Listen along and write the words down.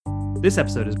This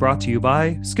episode is brought to you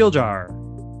by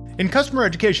SkillJar. In customer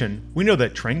education, we know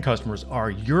that trained customers are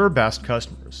your best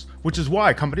customers, which is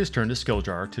why companies turn to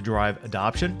SkillJar to drive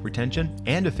adoption, retention,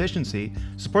 and efficiency,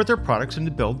 support their products, and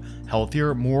to build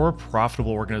healthier, more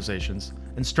profitable organizations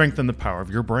and strengthen the power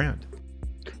of your brand.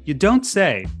 You don't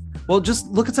say. Well, just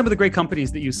look at some of the great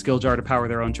companies that use SkillJar to power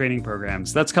their own training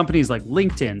programs. That's companies like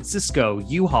LinkedIn, Cisco,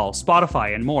 U-Haul,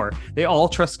 Spotify, and more. They all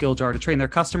trust SkillJar to train their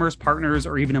customers, partners,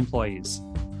 or even employees.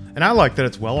 And I like that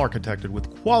it's well architected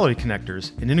with quality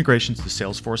connectors and integrations to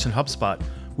Salesforce and HubSpot.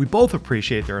 We both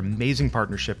appreciate their amazing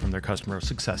partnership from their customer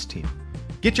success team.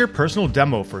 Get your personal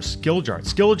demo for SkillJar at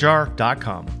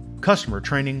skilljar.com. Customer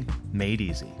training made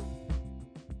easy.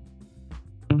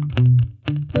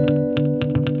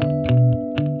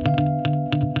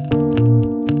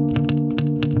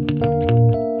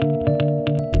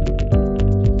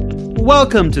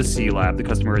 Welcome to C-Lab, the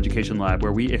Customer Education Lab,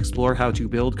 where we explore how to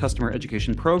build customer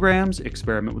education programs,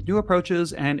 experiment with new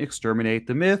approaches, and exterminate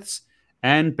the myths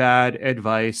and bad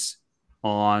advice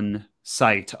on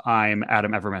site. I'm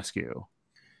Adam Evermescu.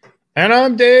 And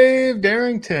I'm Dave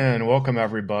Darrington. Welcome,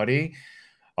 everybody.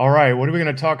 All right, what are we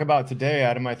going to talk about today,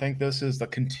 Adam? I think this is the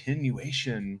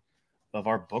continuation of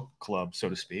our book club, so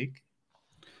to speak.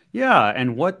 Yeah,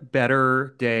 and what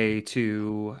better day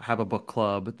to have a book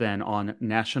club than on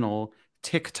National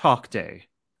TikTok Day?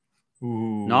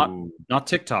 Ooh. Not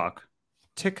TikTok.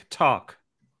 TikTok.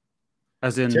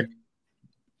 As in TikTok.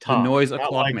 The noise a Not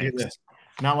clock like makes.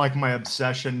 Not like my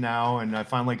obsession now, and I've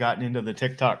finally gotten into the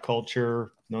TikTok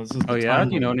culture. No, this is Oh, yeah?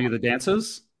 Do you know any of the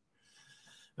dances?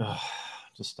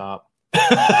 Just stop.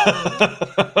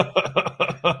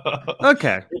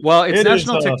 Okay. Well, it's It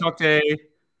National is, TikTok Day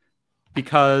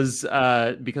because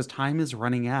time is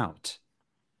running out.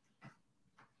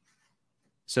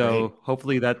 So Great.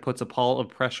 hopefully that puts a pall of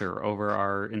pressure over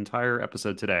our entire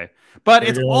episode today. But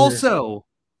it's also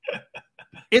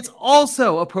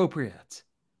appropriate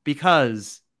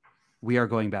because we are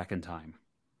going back in time.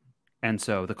 And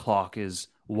so the clock is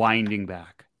winding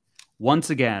back once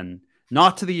again,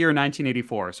 not to the year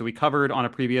 1984. So we covered on a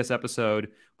previous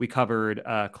episode,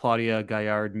 Claudia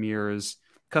Gaillard-Mears'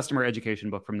 customer education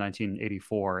book from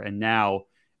 1984. And now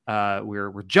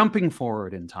we're jumping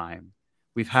forward in time.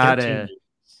 We've had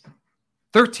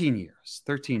 13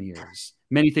 years.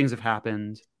 Many things have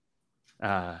happened.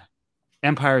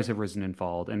 Empires have risen and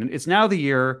fallen. And it's now the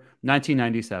year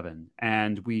 1997.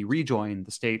 And we rejoin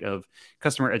the state of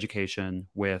customer education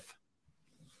with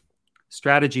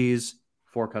strategies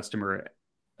for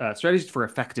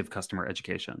effective customer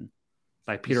education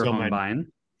by Peter Hohenbein.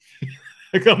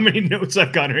 Look how many notes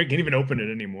I've got here. I can't even open it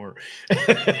anymore.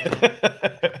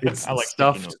 It's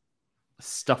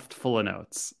stuffed full of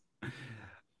notes.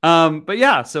 But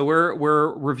yeah, so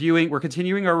we're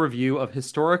continuing our review of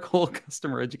historical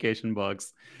customer education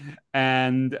books,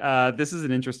 and this is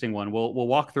an interesting one. We'll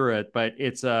walk through it, but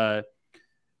it's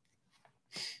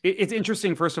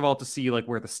interesting, first of all, to see like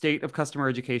where the state of customer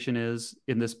education is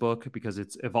in this book, because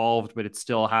it's evolved, but it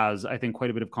still has, I think,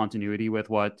 quite a bit of continuity with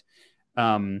what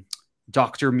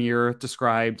Dr. Meir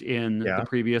described in the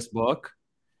previous book,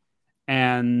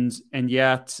 and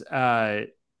yet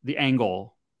the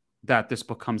angle that this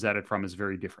book comes at it from is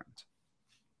very different.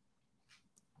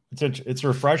 It's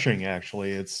refreshing,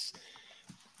 actually.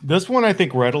 This one I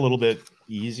think read a little bit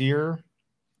easier,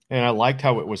 and I liked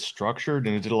how it was structured,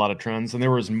 and it did a lot of trends, and there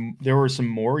were some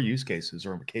more use cases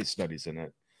or case studies in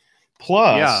it.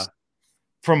 Plus,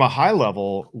 from a high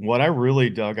level, what I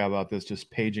really dug about this, just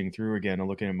paging through again and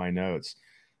looking at my notes,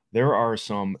 there are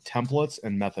some templates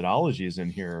and methodologies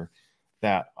in here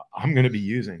that I'm going to be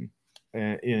using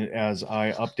as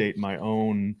I update my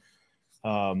own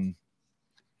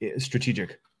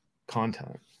strategic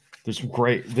content. This is a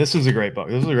great book.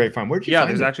 This is a great find. Where'd you find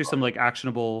there's it? Actually some like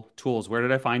actionable tools. Where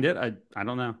did I find it? I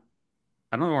don't know.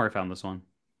 I don't know where I found this one.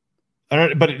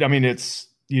 But I mean,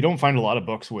 you don't find a lot of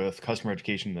books with customer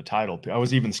education in the title. I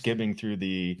was even skimming through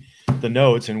the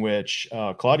notes in which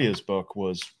Claudia's book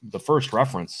was the first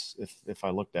reference, if I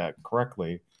looked at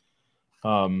correctly.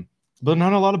 But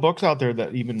not a lot of books out there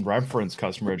that even reference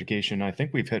customer education. I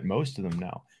think we've hit most of them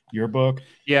now. Your book,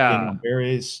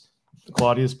 Barry's,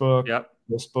 Claudia's book,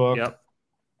 this book,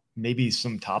 maybe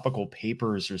some topical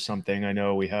papers or something. I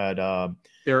know we had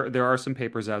there are some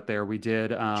papers out there. We did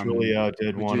Julia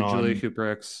did one on Julia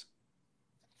Kubrick's,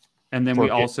 and then we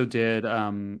also did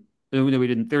we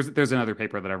didn't. There's another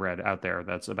paper that I read out there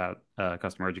that's about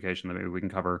customer education that maybe we can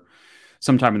cover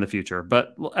sometime in the future.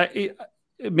 But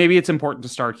maybe it's important to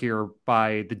start here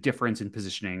by the difference in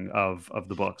positioning of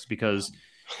the books, because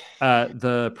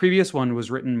The previous one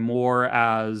was written more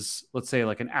as, let's say,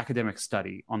 like an academic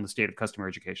study on the state of customer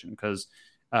education, because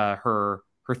her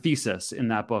thesis in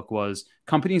that book was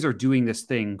companies are doing this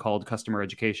thing called customer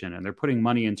education and they're putting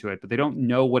money into it, but they don't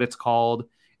know what it's called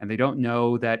and they don't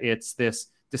know that it's this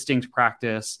distinct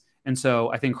practice. And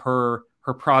so I think her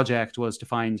project was to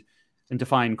find and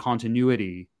define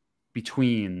continuity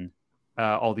between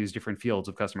all these different fields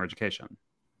of customer education.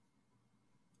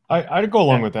 I'd go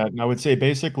along with that, and I would say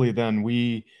basically then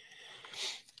we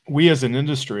as an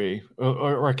industry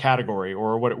or a category,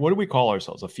 or what do we call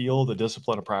ourselves? A field, a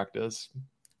discipline, a practice,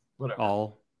 whatever.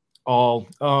 All.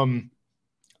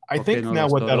 I think now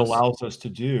what that allows us to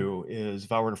do is,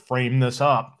 if I were to frame this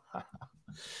up,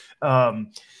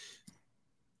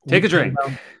 take a drink.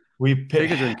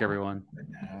 Take a drink, everyone.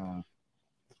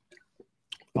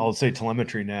 I'll say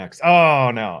telemetry next.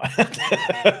 Oh no!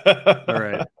 All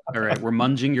right. We're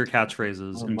munging your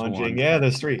catchphrases. Munging, yeah,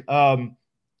 there's three.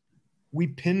 We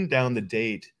pinned down the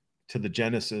date to the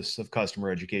genesis of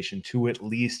customer education to at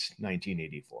least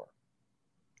 1984.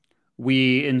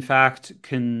 We, in fact,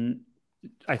 can,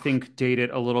 I think, date it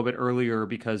a little bit earlier,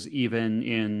 because even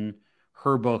in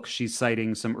her book, she's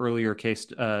citing some earlier case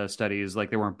studies. Like,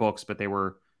 they weren't books, but they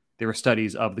were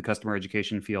studies of the customer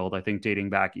education field, I think dating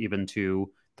back even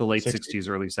to the late 60s,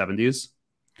 early 70s.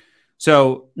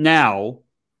 So now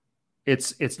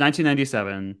it's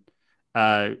 1997.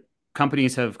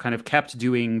 Companies have kind of kept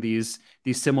doing these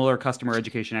similar customer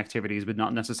education activities, but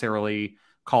not necessarily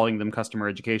calling them customer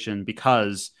education,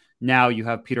 because now you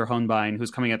have Peter Hohnbein,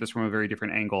 who's coming at this from a very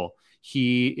different angle.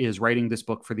 He is writing this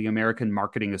book for the American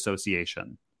Marketing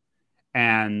Association,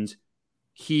 and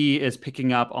he is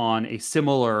picking up on a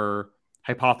similar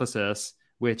hypothesis,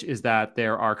 which is that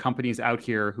there are companies out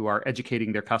here who are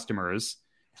educating their customers.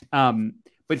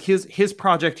 But his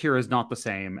project here is not the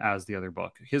same as the other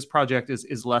book. His project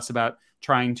is less about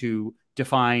trying to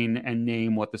define and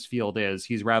name what this field is.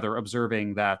 He's rather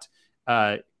observing that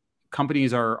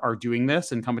companies are doing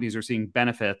this, and companies are seeing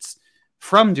benefits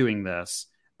from doing this.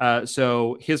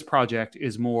 So his project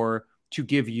is more to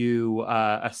give you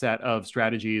a set of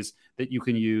strategies that you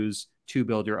can use to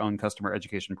build your own customer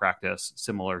education practice,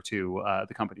 similar to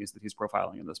the companies that he's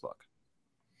profiling in this book.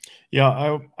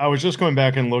 Yeah, I was just going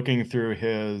back and looking through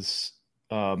his,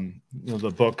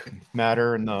 the book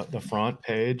matter and the front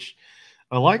page.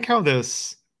 I like how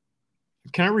this.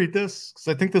 Can I read this? Because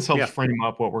I think this helps frame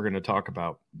up what we're going to talk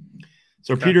about.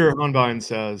 So Peter Hohnbein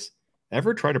says,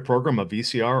 "Ever try to program a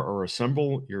VCR or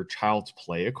assemble your child's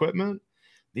play equipment?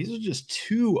 These are just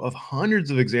two of hundreds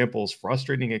of examples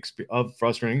of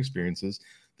frustrating experiences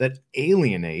that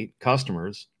alienate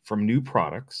customers from new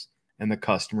products and the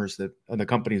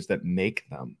companies that make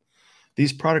them.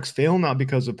 These products fail not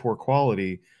because of poor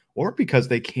quality or because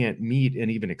they can't meet and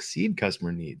even exceed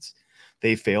customer needs.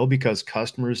 They fail because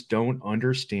customers don't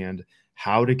understand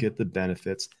how to get the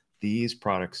benefits these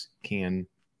products can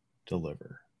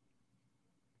deliver."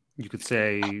 You could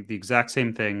say the exact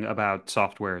same thing about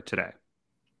software today.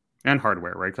 And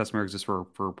hardware, right? Customer exists for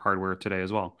hardware today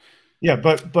as well. Yeah,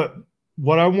 but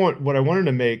what I want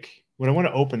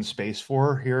to open space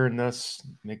for here in this,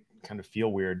 make kind of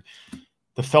feel weird.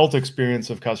 The felt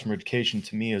experience of customer education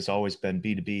to me has always been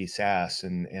B2B, SaaS,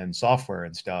 and software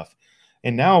and stuff.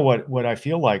 And now what I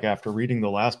feel like after reading the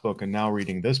last book and now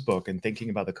reading this book and thinking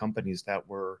about the companies that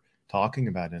we're talking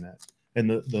about in it and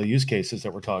the use cases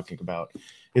that we're talking about,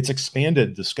 it's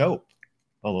expanded the scope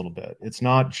a little bit. It's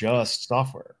not just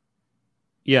software.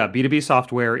 Yeah, B2B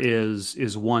software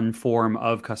is one form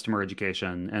of customer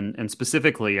education. And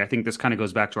specifically, I think this kind of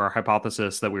goes back to our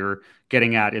hypothesis that we were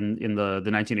getting at in the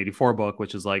 1984 book,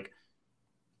 which is like,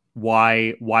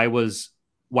 why was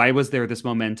there this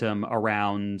momentum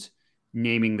around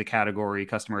naming the category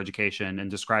customer education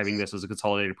and describing this as a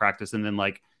consolidated practice? And then,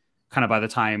 like, kind of by the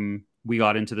time we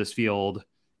got into this field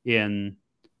in,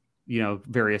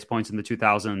 various points in the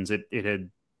 2000s, it had,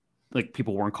 like,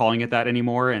 people weren't calling it that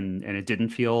anymore, and it didn't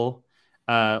feel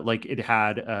like it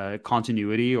had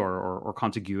continuity or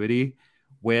contiguity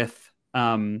with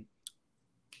the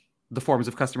forms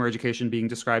of customer education being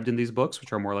described in these books,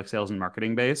 which are more like sales and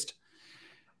marketing based.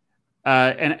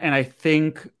 And I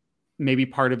think maybe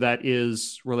part of that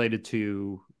is related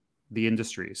to the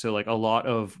industry. So, like, a lot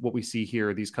of what we see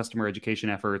here, these customer education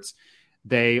efforts,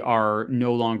 they are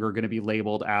no longer going to be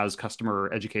labeled as customer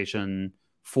education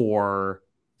for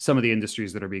some of the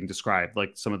industries that are being described,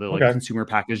 like some of the consumer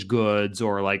packaged goods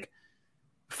or like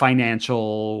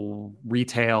financial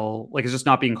retail. Like, it's just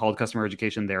not being called customer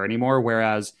education there anymore.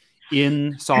 Whereas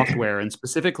in software and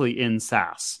specifically in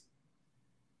SaaS,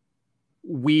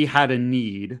 we had a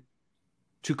need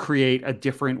to create a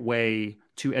different way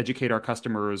to educate our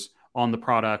customers on the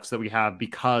products that we have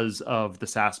because of the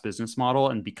SaaS business model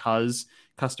and because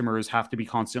customers have to be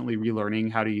constantly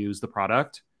relearning how to use the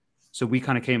product. So we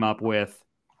kind of came up with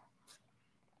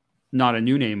not a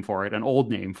new name for it, an old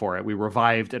name for it. We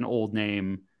revived an old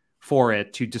name for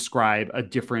it to describe a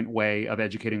different way of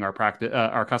educating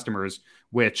our customers,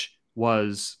 which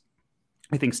was,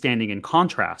 I think, standing in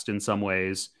contrast in some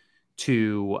ways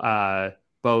to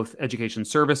both education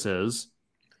services,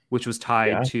 which was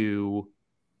tied to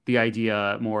the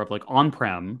idea more of like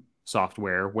on-prem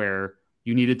software, where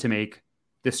you needed to make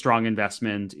this strong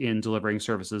investment in delivering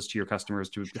services to your customers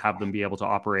to have them be able to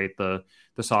operate the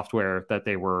software that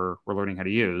they were learning how to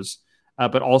use.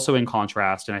 But also in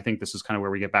contrast, and I think this is kind of where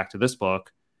we get back to this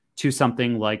book, to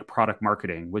something like product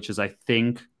marketing, which is I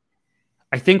think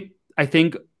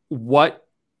what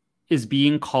is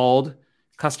being called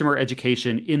customer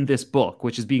education in this book,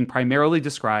 which is being primarily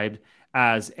described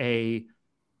as a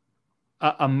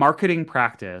marketing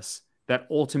practice that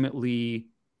ultimately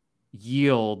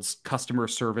yields customer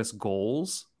service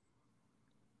goals.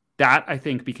 That, I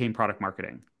think, became product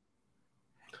marketing.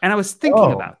 And I was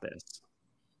thinking about this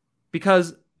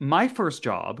because my first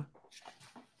job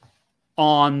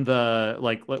on the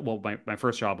my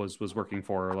first job was working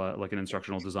for like an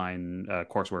instructional design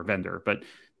courseware vendor. But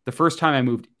the first time I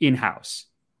moved in-house,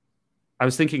 I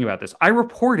was thinking about this. I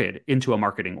reported into a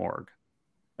marketing org,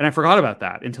 and I forgot about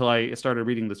that until I started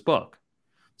reading this book.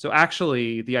 So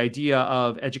actually, the idea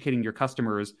of educating your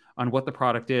customers on what the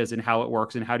product is and how it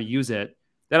works and how to use it,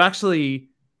 that actually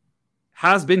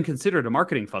has been considered a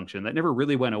marketing function that never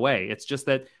really went away. It's just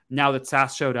that now that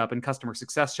SaaS showed up and customer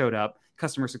success showed up,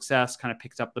 customer success kind of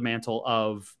picked up the mantle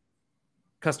of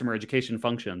customer education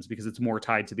functions because it's more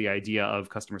tied to the idea of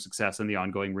customer success and the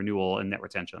ongoing renewal and net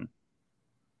retention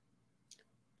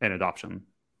and adoption.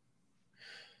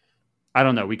 I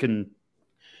don't know.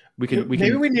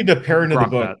 Maybe we need to pair into the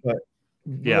book, that.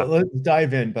 But let's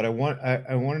dive in. But I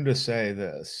wanted to say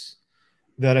this,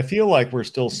 that I feel like we're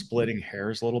still splitting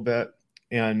hairs a little bit.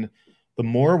 And the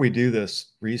more we do this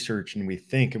research and we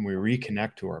think and we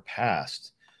reconnect to our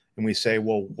past and we say,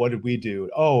 well, what did we do?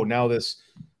 Oh, now this,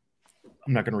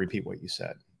 I'm not going to repeat what you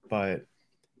said, but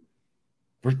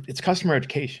it's customer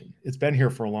education. It's been here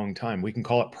for a long time. We can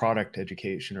call it product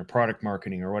education or product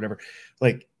marketing or whatever.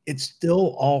 Like, it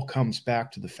still all comes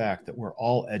back to the fact that we're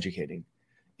all educating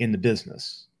in the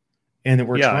business, and that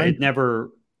we're trying.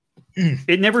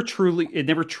 It never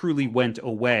truly went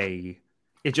away.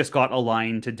 It just got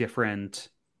aligned to different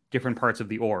parts of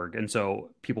the org, and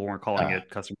so people weren't calling it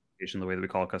customer education the way that we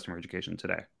call it customer education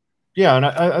today. Yeah, and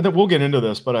I think we'll get into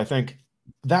this, but I think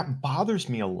that bothers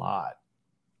me a lot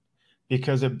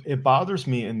because it bothers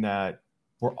me in that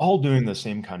we're all doing the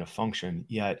same kind of function,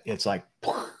 yet it's like,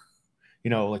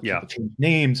 people change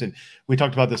names. And we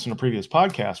talked about this in a previous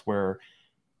podcast where,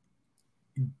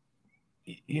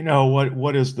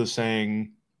 what is the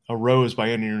saying? A rose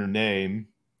by any other name,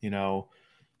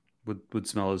 would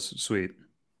smell as sweet.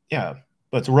 Yeah,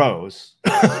 but it's a rose.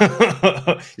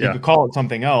 You could call it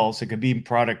something else. It could be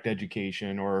product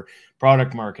education or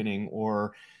product marketing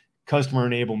or customer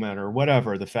enablement or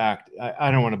whatever. The fact, I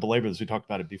don't want to belabor this. We talked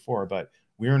about it before, but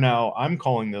I'm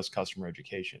calling this customer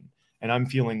education, and I'm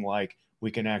feeling like we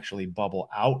can actually bubble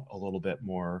out a little bit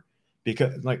more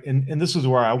because and this is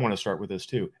where I want to start with this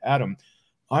too. Adam,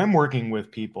 I'm working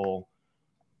with people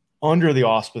under the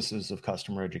auspices of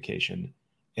customer education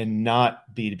and not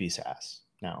B2B SaaS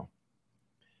now.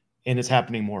 And it's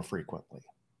happening more frequently.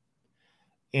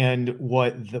 And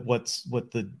what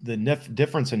the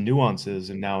difference and nuance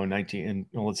is, and now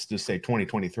let's just say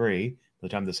 2023, by the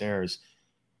time this airs,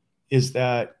 is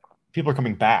that people are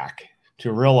coming back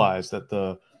to realize that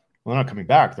they're not coming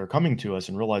back. They're coming to us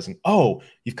and realizing, oh,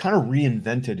 you've kind of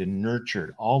reinvented and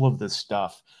nurtured all of this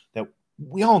stuff that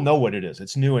we all know what it is.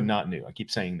 It's new and not new. I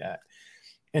keep saying that.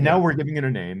 And now we're giving it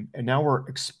a name, and now we're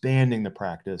expanding the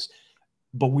practice.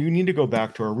 But we need to go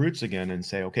back to our roots again and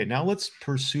say, okay, now let's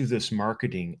pursue this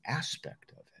marketing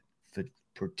aspect of it,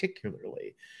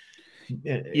 particularly.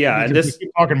 Yeah, and this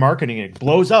talking marketing, it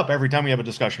blows up every time we have a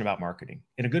discussion about marketing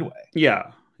in a good way.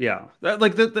 Yeah. So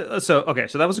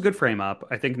that was a good frame up.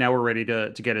 I think now we're ready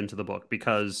to get into the book,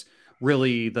 because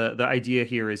really the idea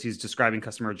here is he's describing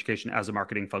customer education as a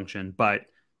marketing function, but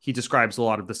he describes a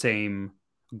lot of the same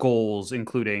goals,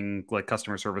 including like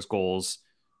customer service goals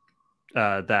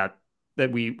that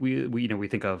we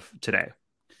think of today.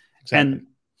 Exactly. And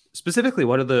specifically,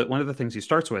 one of the things he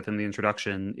starts with in the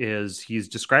introduction is he's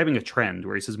describing a trend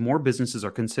where he says more businesses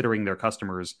are considering their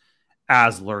customers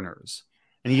as learners.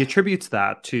 And he attributes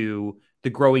that to the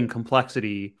growing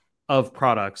complexity of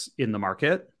products in the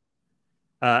market.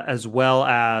 as well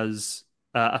as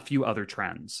a few other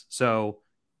trends. So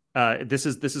this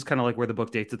is kind of like where the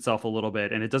book dates itself a little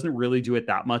bit, and it doesn't really do it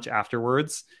that much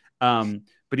afterwards. But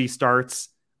he starts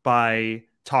by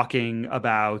talking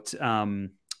about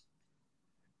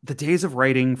the days of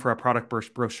writing for a product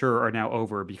brochure are now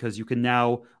over because you can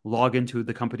now log into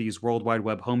the company's World Wide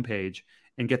Web homepage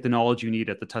and get the knowledge you need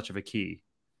at the touch of a key.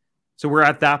 So we're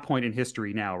at that point in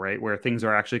history now, right, where things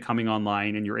are actually coming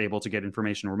online and you're able to get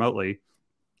information remotely.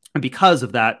 And because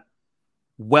of that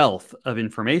wealth of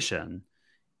information,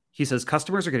 he says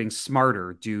customers are getting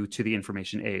smarter due to the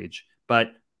information age.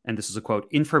 But, and this is a quote,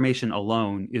 information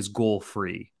alone is goal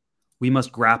free. We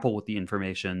must grapple with the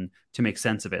information to make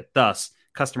sense of it. Thus,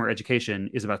 customer education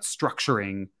is about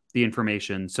structuring the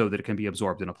information so that it can be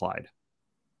absorbed and applied.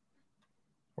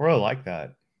 I really like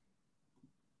that.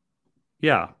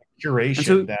 Yeah. Curation,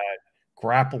 so, that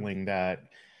grappling, that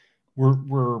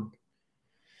gosh,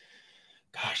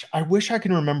 I wish I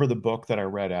can remember the book that I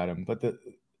read, Adam, but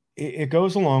it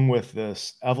goes along with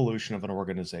this evolution of an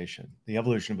organization, the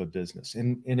evolution of a business.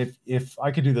 And if I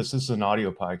could do this is an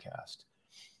audio podcast.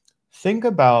 Think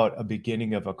about a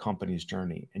beginning of a company's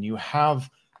journey, and you have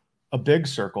a big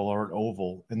circle or an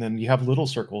oval, and then you have little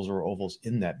circles or ovals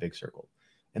in that big circle,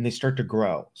 and they start to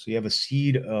grow. So you have a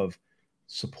seed of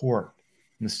support,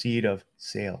 and the seed of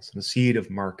sales, and the seed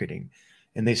of marketing,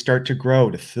 and they start to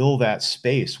grow to fill that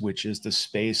space, which is the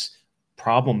space,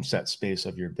 problem set space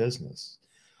of your business.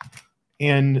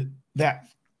 And that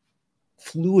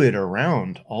fluid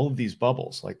around all of these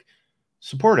bubbles, like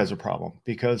support as a problem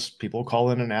because people call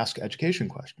in and ask education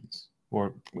questions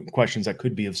or questions that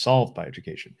could be solved by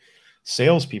education.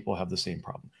 Salespeople have the same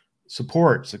problem.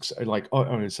 Support, like,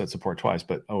 I said support twice,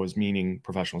 but is meaning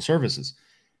professional services.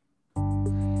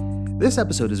 This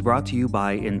episode is brought to you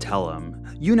by Intellum.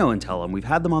 You know Intellum, we've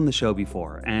had them on the show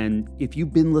before, and if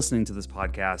you've been listening to this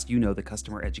podcast, you know that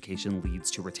customer education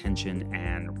leads to retention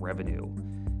and revenue.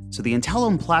 So the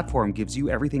Intellum platform gives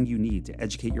you everything you need to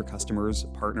educate your customers,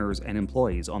 partners, and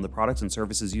employees on the products and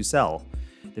services you sell.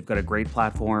 They've got a great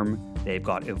platform, they've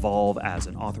got Evolve as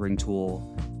an authoring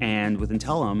tool, and with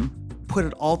Intellum, put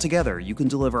it all together, you can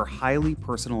deliver highly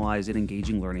personalized and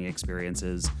engaging learning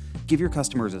experiences, give your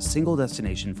customers a single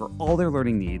destination for all their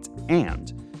learning needs,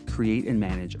 and create and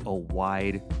manage a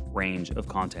wide range of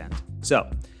content. So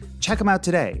check them out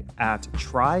today at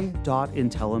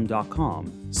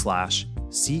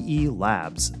try.intellum.com/CE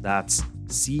Labs. That's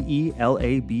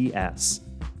CELABS.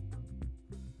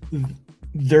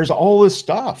 There's all this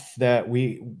stuff that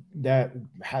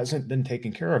hasn't been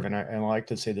taken care of. And I like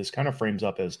to say this kind of frames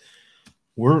up as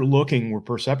we're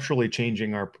perceptually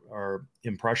changing our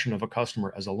impression of a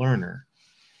customer as a learner,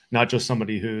 not just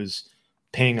somebody who's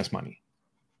paying us money.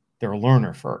 They're a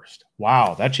learner first.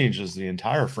 Wow, that changes the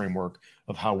entire framework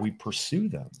of how we pursue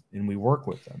them and we work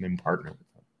with them and partner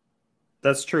with them.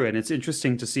 That's true. And it's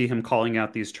interesting to see him calling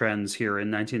out these trends here in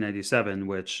 1997,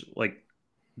 which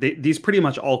these pretty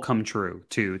much all come true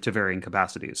to varying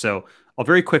capacities. So I'll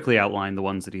very quickly outline the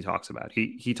ones that he talks about.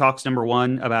 He talks, number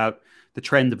one, about the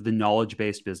trend of the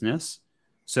knowledge-based business,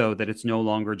 so that it's no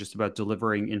longer just about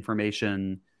delivering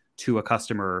information to a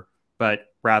customer, but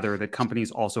rather that companies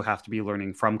also have to be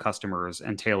learning from customers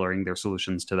and tailoring their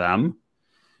solutions to them.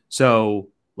 So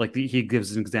he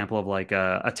gives an example of like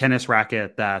a tennis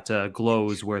racket that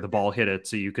glows where the ball hit it,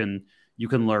 so you can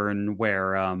learn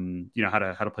where how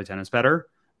to play tennis better.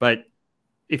 But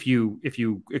if you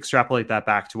extrapolate that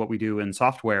back to what we do in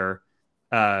software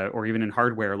or even in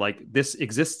hardware, like this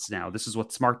exists now. This is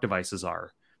what smart devices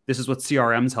are. This is what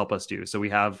CRMs help us do. So we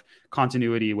have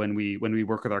continuity when we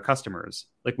work with our customers.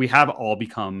 Like we have all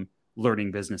become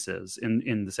learning businesses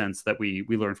in the sense that we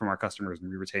learn from our customers and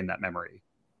we retain that memory.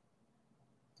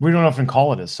 We don't often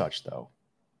call it as such, though.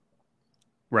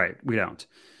 Right, we don't.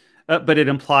 But it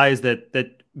implies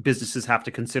that businesses have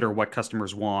to consider what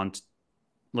customers want,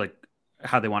 like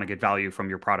how they want to get value from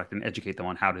your product and educate them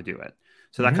on how to do it.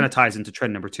 So that kind of ties into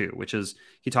trend number 2, which is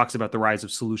he talks about the rise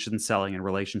of solution selling and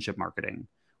relationship marketing,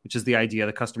 which is the idea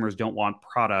that customers don't want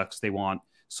products, they want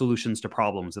solutions to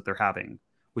problems that they're having,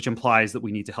 which implies that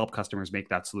we need to help customers make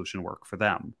that solution work for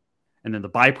them. And then the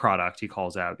byproduct he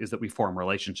calls out is that we form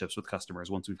relationships with customers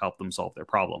once we've helped them solve their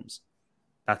problems.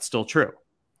 That's still true.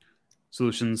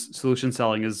 Solution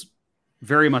selling is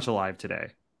very much alive today.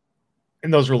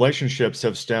 And those relationships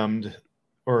have stemmed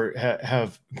or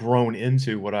have grown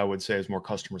into what I would say is more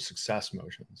customer success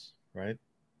motions, right?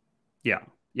 Yeah,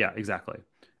 exactly.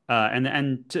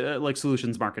 And like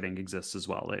solutions marketing exists as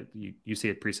well. You see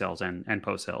it pre-sales and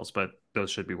post-sales, but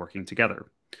those should be working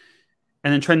together.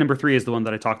 And then trend number 3 is the one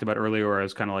that I talked about earlier, where I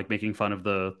was kind of like making fun of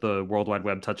the World Wide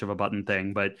Web touch of a button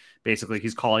thing. But basically,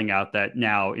 he's calling out that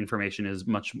now information is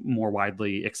much more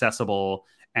widely accessible,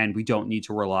 and we don't need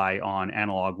to rely on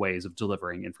analog ways of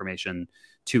delivering information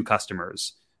to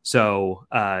customers. So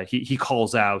he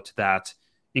calls out that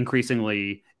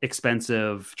increasingly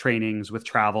expensive trainings with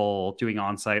travel, doing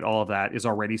on-site, all of that is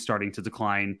already starting to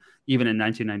decline, even in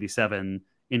 1997,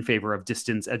 in favor of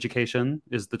distance education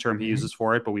is the term he uses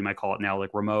for it, but we might call it now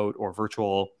like remote or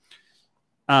virtual.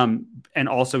 And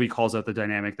also he calls out the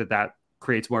dynamic that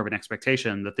creates more of an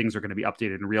expectation that things are going to be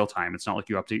updated in real time. It's not like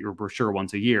you update your brochure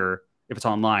once a year. If it's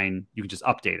online, you can just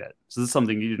update it. So this is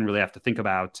something you didn't really have to think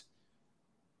about,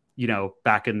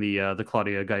 back in the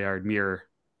Claudia Gaillard Mir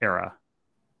era.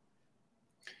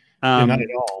 Not at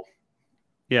all.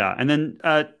 Yeah. And then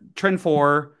trend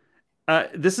 4,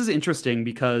 this is interesting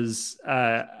because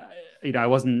I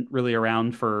wasn't really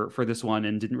around for this one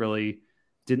and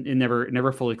it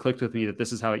never fully clicked with me that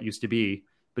this is how it used to be.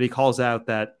 But he calls out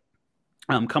that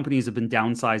companies have been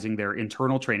downsizing their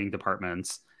internal training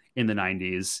departments in the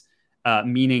 90s,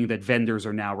 meaning that vendors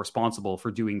are now responsible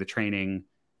for doing the training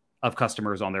of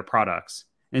customers on their products.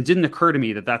 And it didn't occur to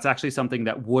me that that's actually something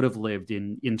that would have lived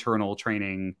in internal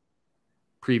training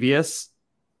previous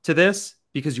to this,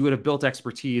 because you would have built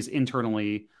expertise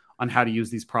internally on how to use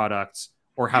these products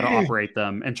or how to operate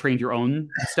them and trained your own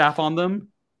staff on them.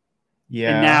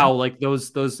 Yeah. And now like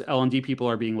those L&D people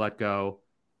are being let go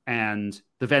and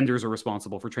the vendors are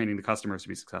responsible for training the customers to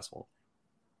be successful.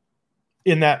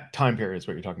 In that time period is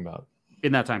what you're talking about.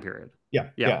 In that time period. Yeah.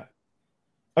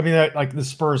 I mean, this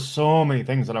spurs so many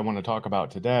things that I want to talk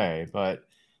about today, but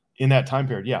in that time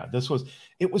period,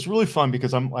 it was really fun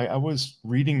because I was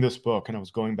reading this book and I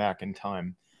was going back in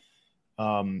time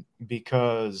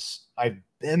because I've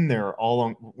been there all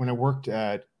along. When I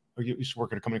used to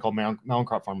work at a company called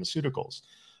Mallinckrodt Pharmaceuticals,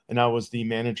 and I was the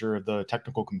manager of the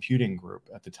technical computing group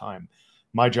at the time.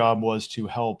 My job was to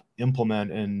help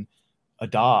implement and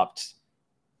adopt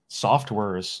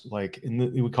softwares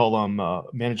we call them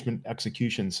management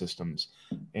execution systems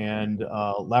and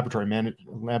laboratory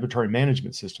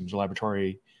management systems, or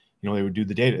laboratory, they would do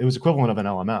the data. It was equivalent of an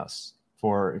LMS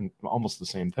for almost the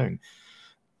same thing.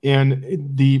 And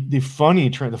the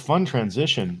fun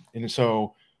transition. And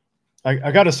so I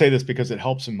got to say this because it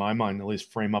helps in my mind at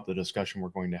least frame up the discussion we're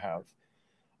going to have.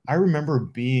 I remember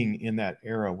being in that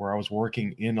era where I was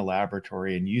working in a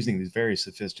laboratory and using these very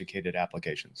sophisticated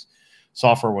applications.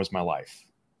 Software was my life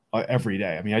every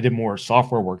day. I mean, I did more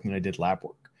software work than I did lab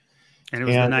work. And it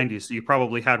was the 90s, so you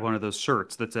probably had one of those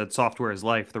shirts that said software is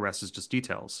life, the rest is just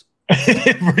details.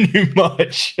 Pretty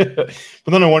much. But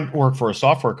then I went to work for a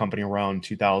software company around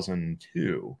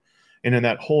 2002. And in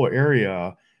that whole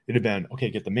area, it had been, okay,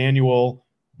 get the manual.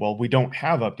 Well, we don't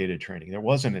have updated training. There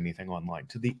wasn't anything online.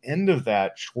 To the end of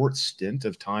that short stint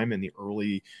of time in the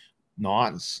early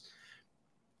noughts,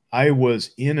 I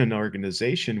was in an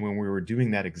organization when we were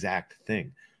doing that exact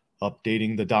thing,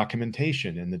 updating the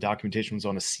documentation. And the documentation was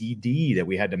on a CD that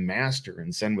we had to master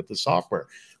and send with the software,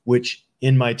 which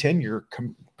in my tenure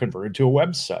converted to a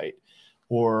website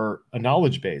or a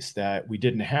knowledge base that we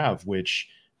didn't have, which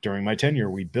during my tenure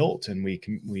we built, and we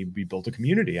built a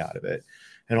community out of it.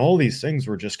 And all these things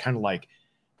were just kind of like,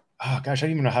 oh gosh, I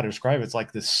don't even know how to describe it. It's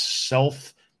like this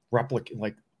self-replicate,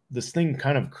 like this thing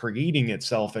kind of creating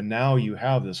itself. And now you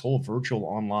have this whole virtual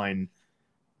online,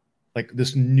 like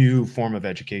this new form of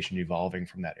education evolving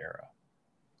from that era.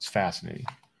 It's fascinating.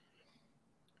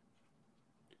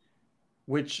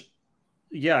 Which,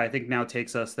 I think now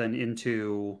takes us then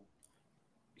into,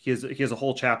 he has a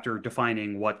whole chapter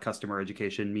defining what customer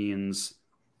education means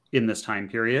in this time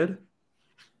period.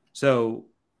 So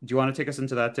do you want to take us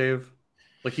into that, Dave?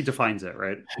 Like, he defines it,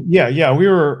 right? Yeah.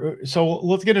 So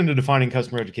let's get into defining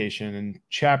customer education. In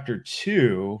chapter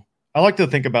 2, I like to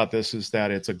think about this as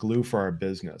that it's a glue for our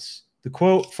business. The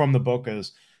quote from the book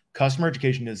is, customer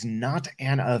education is not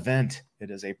an event.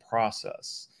 It is a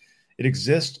process. It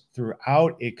exists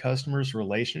throughout a customer's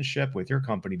relationship with your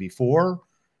company before,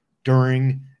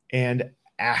 during, and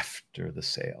after the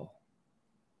sale.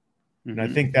 Mm-hmm. And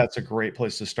I think that's a great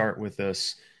place to start with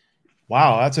this.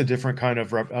 Wow, that's a different kind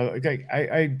of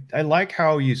I like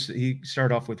how you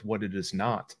start off with what it is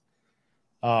not.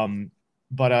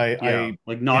 But I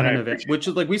like not an event, which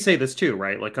is like, we say this too,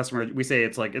 right? Like customer, we say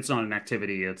it's like, it's not an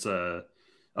activity, it's a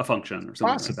function or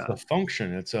something like that. It's a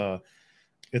function. It's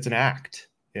an act.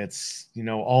 It's,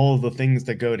 all of the things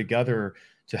that go together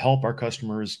to help our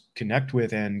customers connect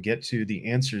with and get to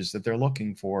the answers that they're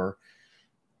looking for,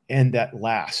 and that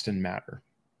last and matter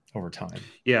over time.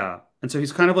 Yeah. And so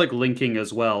he's kind of like linking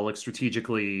as well, like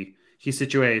strategically, he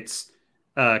situates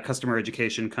customer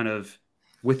education kind of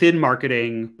within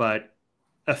marketing, but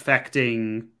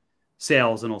affecting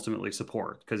sales and ultimately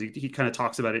support, because he kind of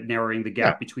talks about it narrowing the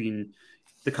gap between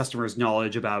the customer's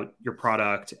knowledge about your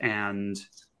product and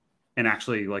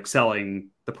actually like selling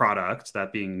the product,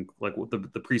 that being like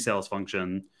the pre-sales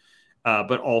function,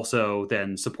 but also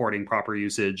then supporting proper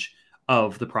usage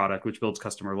of the product, which builds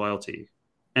customer loyalty.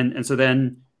 And so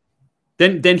then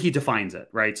he defines it,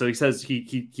 right? So he says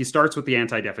he starts with the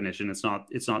anti-definition. It's not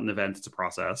an event, it's a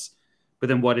process. But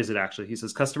then what is it actually? He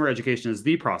says customer education is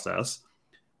the process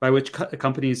by which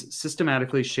companies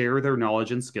systematically share their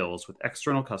knowledge and skills with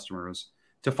external customers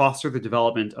to foster the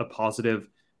development of positive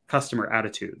customer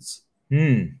attitudes.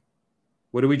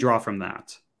 What do we draw from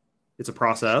that? It's a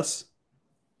process.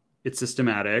 It's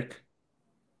systematic.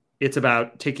 It's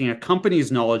about taking a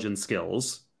company's knowledge and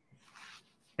skills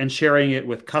and sharing it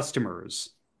with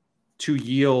customers to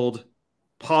yield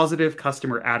positive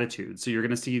customer attitudes. So you're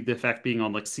going to see the effect being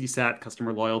on like CSAT,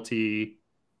 customer loyalty,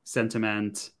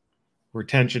 sentiment,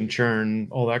 retention, churn,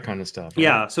 all that kind of stuff. Right?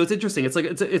 Yeah. So it's interesting. It's like,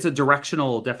 it's a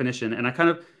directional definition. And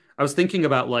I was thinking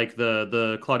about like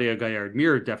the Claudia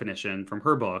Gaillard-Mier definition from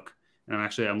her book. And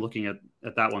I'm looking at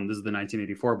that one. This is the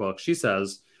 1984 book.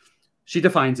 She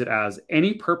defines it as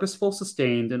any purposeful,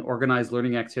 sustained, and organized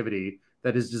learning activity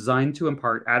that is designed to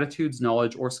impart attitudes,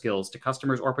 knowledge, or skills to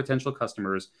customers or potential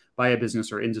customers by a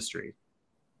business or industry,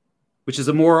 which is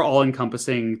a more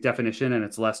all-encompassing definition, and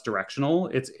it's less directional.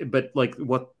 But like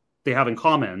what they have in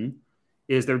common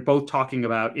is they're both talking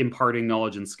about imparting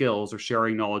knowledge and skills or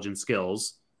sharing knowledge and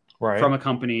skills from a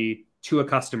company to a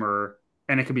customer,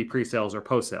 and it can be pre-sales or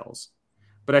post-sales.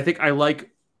 But I think I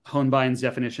like Hohnbein's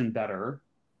definition better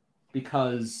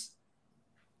because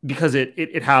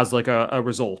it has like a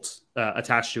result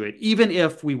attached to it, even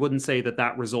if we wouldn't say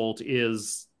that result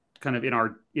is kind of in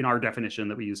our definition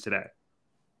that we use today.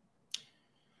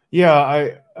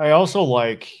 Yeah, I also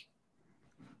like,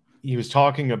 he was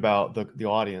talking about the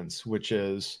audience, which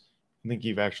is, I think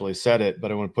you've actually said it,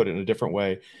 but I want to put it in a different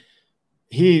way.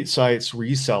 He cites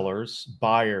resellers,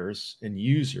 buyers, and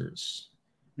users,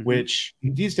 which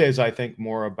these days I think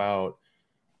more about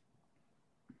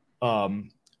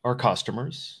our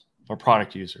customers, our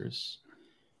product users.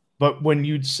 But when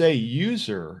you'd say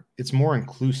user, it's more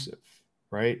inclusive,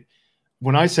 right?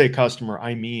 When I say customer,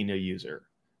 I mean a user.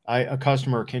 A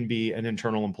customer can be an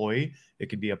internal employee. It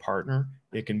could be a partner.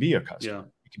 It can be a customer. Yeah.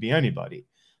 It could be anybody.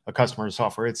 A customer of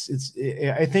software.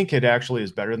 I think it actually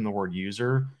is better than the word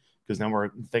user, because now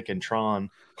we're thinking Tron.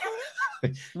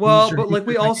 Well, user, but like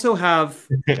we also have,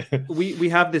 we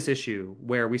have this issue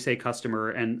where we say customer,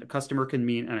 and a customer can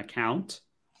mean an account,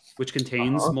 which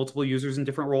contains multiple users in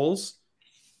different roles,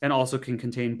 and also can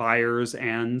contain buyers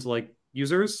and like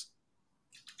users.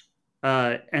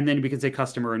 And then we can say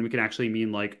customer, and we can actually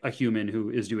mean like a human who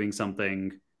is doing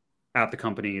something at the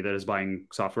company that is buying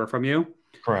software from you.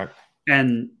 Correct.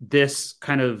 And this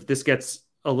gets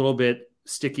a little bit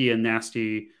sticky and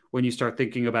nasty when you start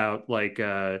thinking about like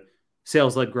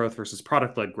sales-led growth versus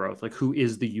product-led growth. Like, who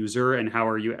is the user and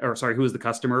who is the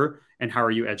customer and how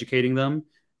are you educating them?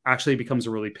 Actually becomes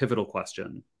a really pivotal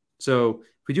question. So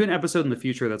if we do an episode in the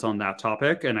future that's on that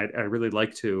topic, and I really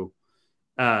like to,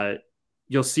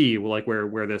 you'll see like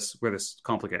where this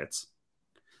complicates.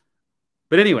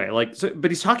 But anyway, but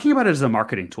he's talking about it as a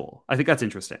marketing tool. I think that's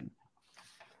interesting.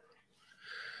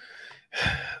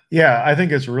 Yeah, I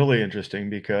think it's really interesting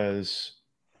because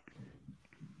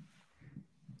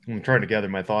I'm trying to gather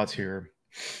my thoughts here.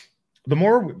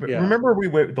 Remember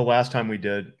the last time we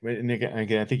did, and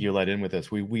again, I think you let in with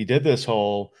this. We did this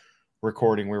whole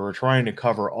recording. We were trying to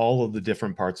cover all of the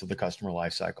different parts of the customer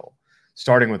life cycle,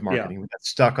 starting with marketing. Yeah. We got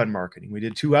stuck on marketing. We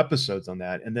did 2 episodes on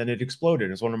that, and then it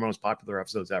exploded. It's one of the most popular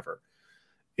episodes ever.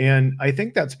 And I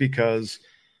think that's because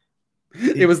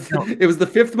it was the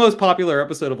 5th most popular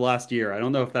episode of last year. I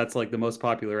don't know if that's like the most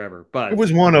popular ever, but it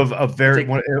was one of a very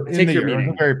take your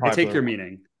meaning. I take your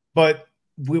meaning. But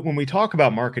when we talk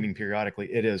about marketing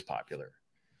periodically, it is popular.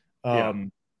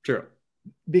 True.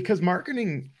 Because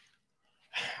marketing,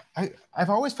 I've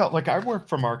always felt like I've worked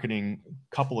for marketing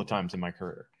a couple of times in my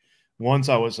career. Once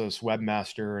I was a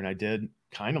webmaster, and I did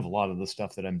kind of a lot of the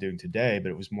stuff that I'm doing today, but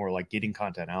it was more like getting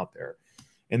content out there.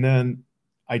 And then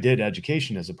I did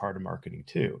education as a part of marketing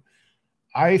too.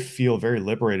 I feel very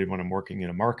liberated when I'm working in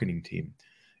a marketing team.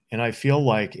 And I feel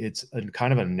like it's a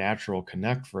kind of a natural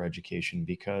connect for education,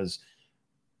 because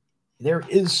there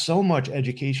is so much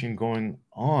education going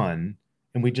on,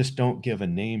 and we just don't give a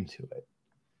name to it.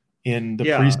 In the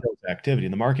pre-sales activity,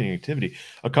 in the marketing activity,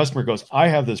 a customer goes, I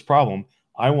have this problem.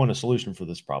 I want a solution for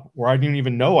this problem. Or I didn't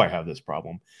even know I have this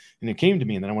problem. And it came to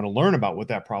me, and then I want to learn about what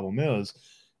that problem is.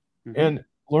 Mm-hmm. and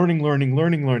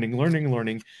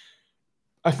learning.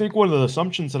 I think one of the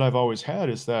assumptions that I've always had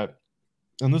is that,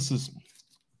 and this is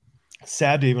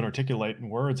sad to even articulate in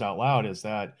words out loud, is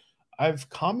that I've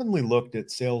commonly looked at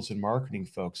sales and marketing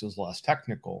folks as less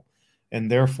technical.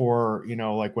 And therefore,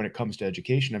 like when it comes to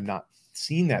education, I've not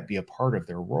seen that be a part of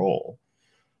their role.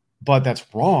 But that's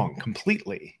wrong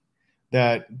completely.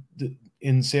 That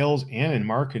in sales and in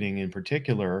marketing in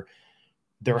particular,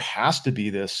 there has to be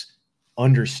this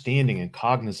understanding and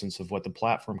cognizance of what the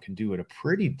platform can do at a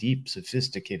pretty deep,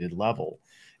 sophisticated level.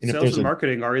 And if Sales there's and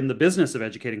marketing are in the business of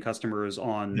educating customers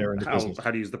on they're in the how business.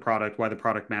 to use the product, why the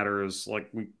product matters.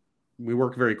 Like we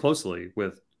work very closely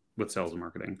with sales and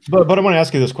marketing. But I want to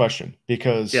ask you this question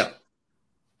because, Yeah.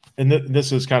 and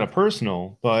this is kind of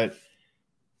personal, but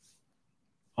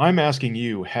I'm asking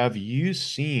you, have you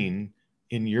seen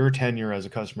in your tenure as a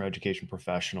customer education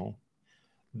professional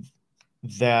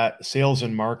that sales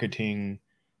and marketing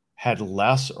had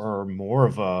less or more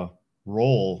of a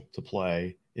role to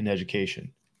play in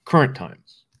education current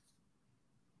times?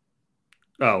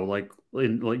 Oh,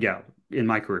 yeah, in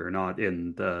my career, not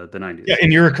in the Yeah, 90s.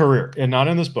 in your career, and not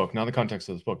in this book, not in the context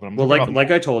of this book, but I'm Well, talking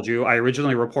about. I told you, I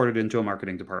originally reported into a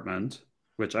marketing department,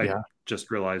 which I Yeah. just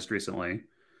realized recently.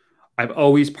 I've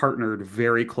always partnered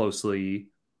very closely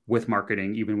with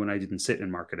marketing, even when I didn't sit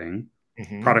in marketing.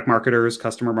 Mm-hmm. Product marketers,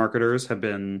 customer marketers have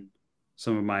been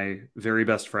some of my very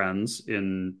best friends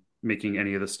in making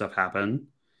any of this stuff happen.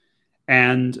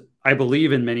 And I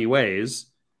believe in many ways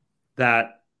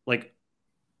that like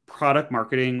product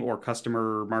marketing or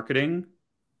customer marketing,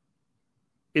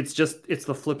 it's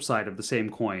the flip side of the same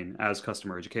coin as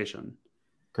customer education.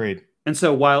 Great. And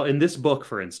so while in this book,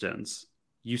 for instance,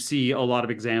 you see a lot of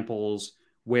examples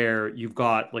where you've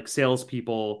got like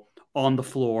salespeople on the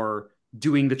floor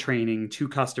doing the training to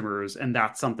customers, and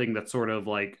that's something that's sort of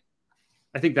like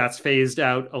I think that's phased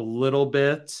out a little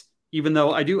bit. Even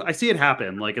though I see it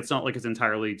happen. Like it's not like it's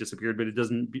entirely disappeared, but it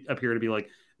doesn't appear to be like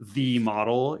the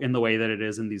model in the way that it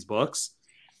is in these books.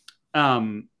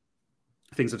 Um,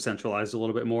 Things have centralized a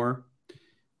little bit more.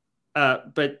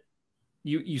 But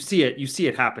you see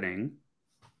it happening.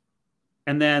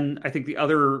 And then I think the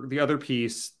other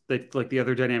piece that like the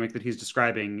other dynamic that he's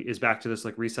describing is back to this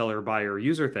like reseller buyer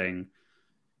user thing.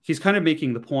 He's kind of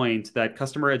making the point that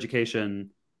customer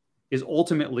education is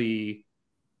ultimately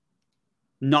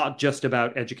not just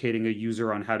about educating a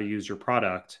user on how to use your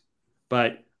product,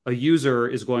 but a user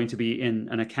is going to be in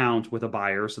an account with a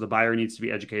buyer. So the buyer needs to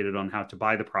be educated on how to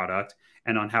buy the product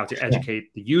and on how to Sure.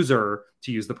 educate the user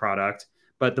to use the product.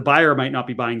 But the buyer might not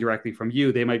be buying directly from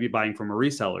you. They might be buying from a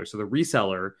reseller. So the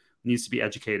reseller needs to be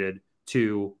educated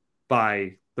to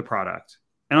buy the product.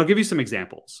 And I'll give you some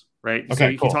examples, right? So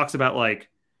Okay, he cool. talks about like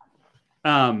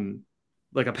a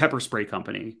pepper spray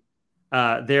company.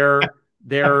 They're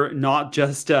not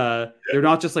just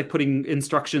like putting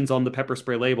instructions on the pepper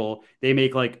spray label. They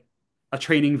make like a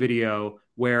training video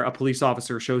where a police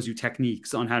officer shows you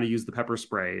techniques on how to use the pepper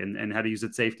spray and how to use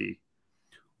it safety.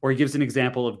 Or he gives an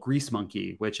example of Grease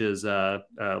Monkey, which is like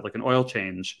an oil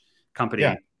change Yeah.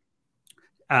 company,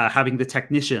 having the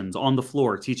technicians on the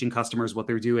floor teaching customers what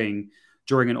they're doing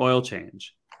during an oil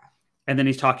change. And then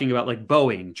he's talking about like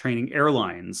Boeing training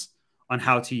airlines on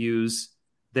how to use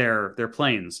their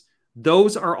planes.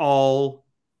 Those are all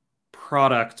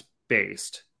product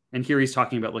based. And here he's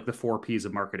talking about like the 4 P's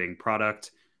of marketing: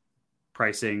 product,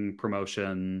 pricing,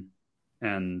 promotion,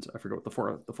 and I forget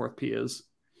what the fourth P is.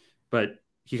 But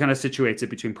he kind of situates it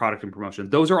between product and promotion.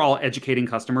 Those are all educating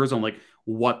customers on like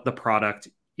what the product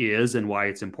is and why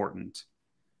it's important.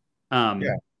 Yeah.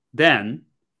 Then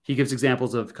he gives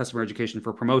examples of customer education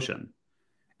for promotion.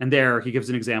 And there he gives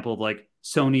an example of like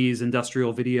Sony's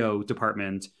industrial video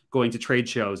department going to trade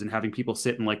shows and having people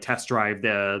sit and like test drive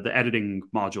the editing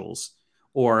modules.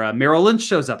 Or Merrill Lynch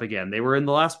shows up again. They were in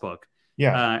the last book.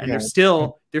 Yeah. And Yeah.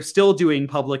 they're still doing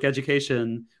public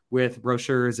education with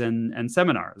brochures and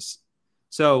seminars.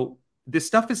 So this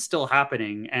stuff is still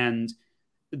happening. And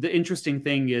the interesting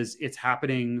thing is it's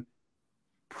happening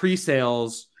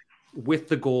pre-sales with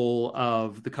the goal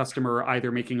of the customer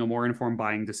either making a more informed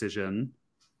buying decision,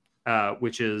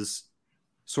 which is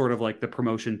sort of like the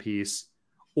promotion piece,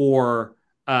 or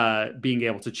being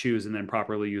able to choose and then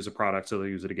properly use a product so they'll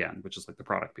use it again, which is like the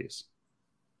product piece.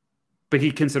 But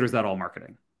he considers that all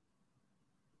marketing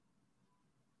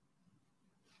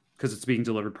because it's being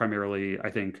delivered primarily,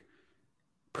 I think,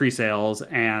 pre-sales.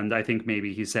 And I think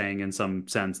maybe he's saying in some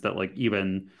sense that like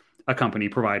even a company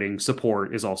providing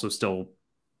support is also still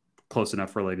close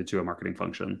enough related to a marketing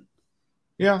function,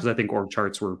 Yeah. because I think org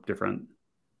charts were different.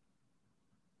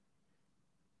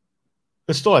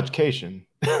 It's still education,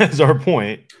 is our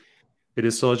point. It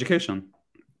is still education.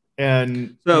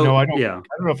 And So I yeah,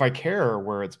 don't know if I care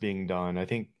where it's being done. I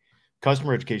think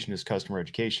customer education is customer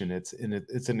education. It's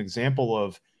an example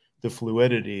of the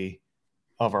fluidity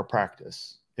of our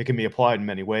practice. It can be applied in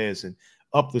many ways and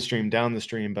up the stream, down the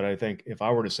stream. But I think if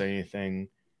I were to say anything,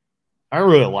 I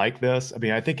really like this. I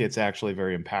mean, I think it's actually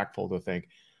very impactful to think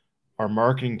our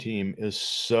marketing team is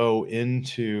so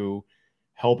into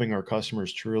helping our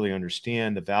customers truly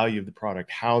understand the value of the product,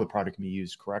 how the product can be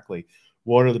used correctly.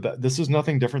 This is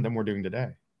nothing different than we're doing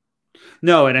today.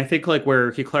 no, and I think like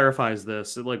where he clarifies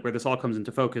this, like where this all comes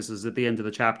into focus is at the end of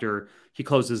the chapter, he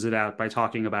closes it out by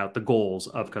talking about the goals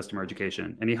of customer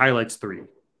education. And he highlights three.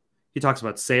 He talks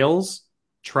about sales,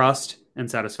 trust,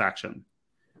 and satisfaction.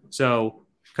 So,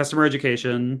 customer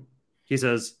education, he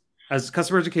says, as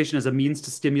customer education as a means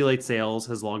to stimulate sales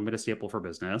has long been a staple for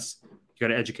business. You got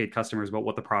to educate customers about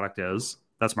what the product is.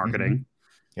 That's Mm-hmm. marketing.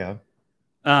 Yeah.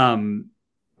 Um,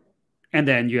 and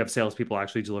then you have salespeople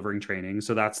actually delivering training.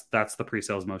 So that's the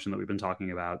pre-sales motion that we've been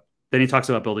talking about. Then he talks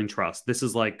about building trust. This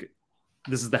is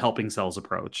the helping sales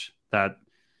approach that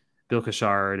Bill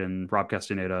Kashard and Rob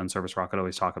Castaneda and Service Rocket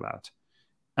always talk about.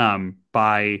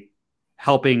 By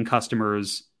helping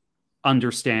customers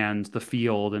understand the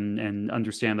field and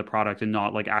understand the product and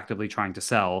not like actively trying to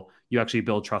sell, you actually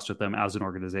build trust with them as an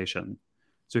organization.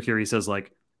 So here he says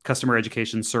like customer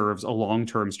education serves a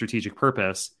long-term strategic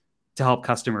purpose to help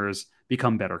customers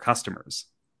become better customers.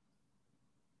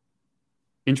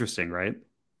 Interesting, right?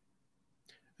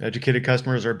 Educated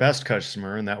customer is our best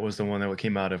customer, and that was the one that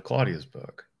came out of Claudia's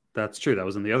book. That's true. That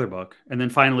was in the other book. And then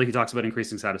finally, he talks about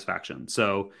increasing satisfaction.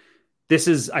 So this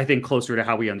is, I think, closer to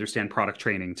how we understand product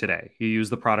training today. You use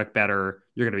the product better,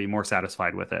 you're going to be more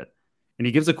satisfied with it. And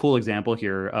he gives a cool example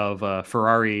here of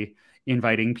Ferrari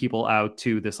inviting people out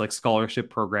to this like scholarship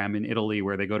program in Italy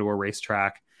where they go to a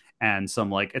racetrack and some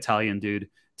like Italian dude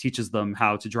teaches them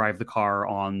how to drive the car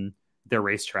on their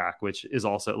racetrack, which is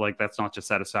also like that's not just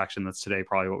satisfaction. That's today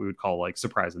probably what we would call like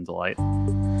surprise and delight.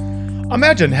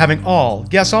 Imagine having all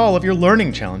of your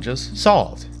learning challenges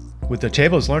solved. With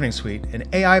Docebo's Learning Suite, an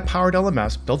AI-powered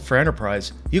LMS built for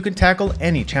enterprise, you can tackle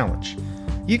any challenge.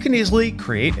 You can easily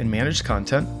create and manage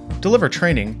content, deliver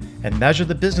training, and measure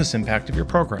the business impact of your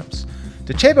programs.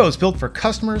 Docebo is built for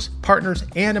customers, partners,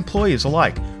 and employees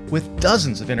alike, with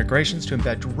dozens of integrations to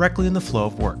embed directly in the flow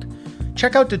of work.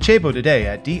 Check out Docebo today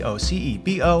at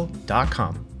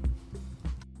docebo.com.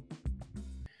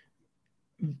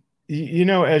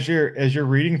 As you're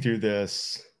reading through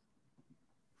this,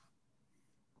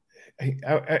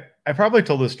 I probably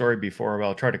told this story before, but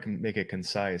I'll try to make it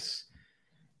concise.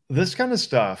 This kind of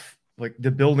stuff, like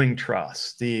the building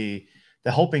trust, the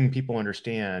helping people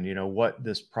understand, what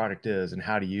this product is and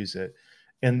how to use it,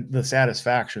 and the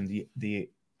satisfaction, the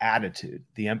attitude,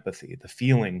 the empathy, the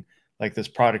feeling like this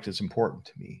product is important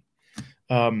to me.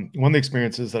 One of the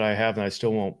experiences that I have and I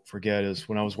still won't forget is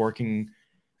when I was working.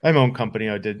 I have my own company.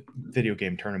 I did video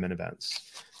game tournament events,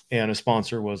 and a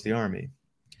sponsor was the Army.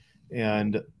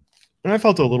 And I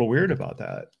felt a little weird about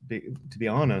that, to be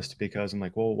honest, because I'm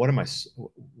like, well, what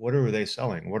are they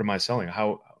selling? What am I selling?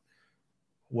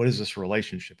 What is this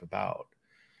relationship about?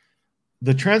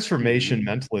 The transformation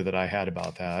mentally that I had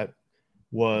about that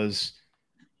was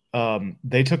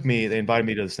they invited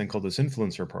me to this thing called this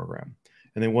influencer program,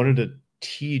 and they wanted to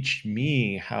teach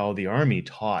me how the Army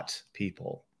taught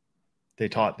people. They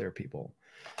taught their people.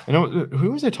 And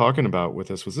who was I talking about with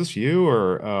this? Was this you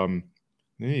or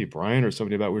maybe Brian or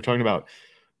somebody we were talking about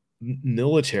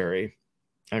military.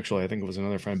 Actually, I think it was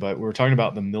another friend, but we were talking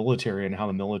about the military and how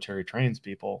the military trains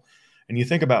people. And you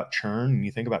think about churn and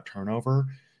you think about turnover,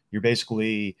 you're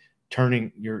basically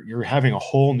you're having a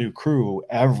whole new crew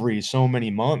every so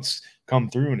many months come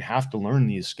through and have to learn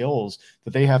these skills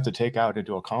that they have to take out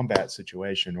into a combat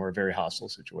situation or a very hostile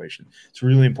situation. It's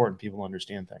really important people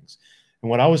understand things. And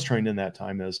what I was trained in that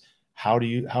time is how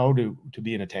to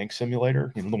be in a tank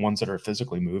simulator, the ones that are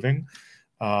physically moving,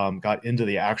 got into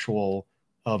the actual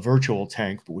virtual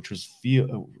tank, which was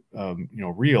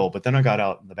real. But then I got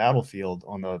out in the battlefield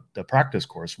on the practice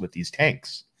course with these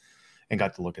tanks and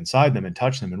got to look inside them and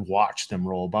touch them and watch them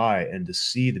roll by and to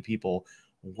see the people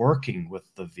working with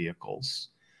the vehicles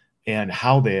and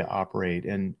how they operate.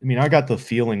 And I mean, I got the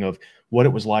feeling of what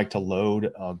it was like to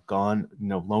load a gun,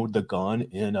 load the gun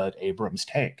in an Abrams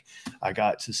tank. I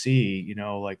got to see,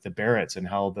 like the Barretts and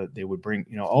how they would bring,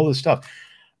 all this stuff.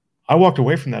 I walked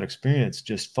away from that experience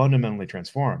just fundamentally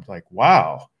transformed. Like,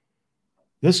 wow,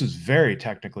 this is very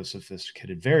technically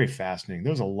sophisticated, very fascinating.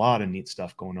 There's a lot of neat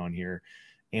stuff going on here,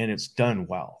 and it's done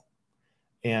well.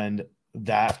 And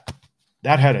that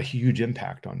had a huge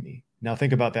impact on me. Now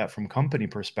think about that from company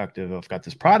perspective. I've got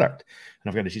this product and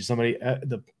I've got to teach somebody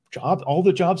all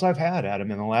the jobs I've had,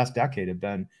 Adam, in the last decade have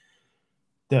been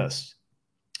this.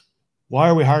 Why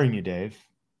are we hiring you, Dave?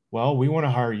 Well, we want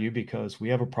to hire you because we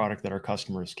have a product that our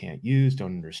customers can't use,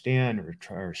 don't understand, or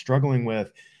are struggling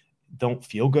with, don't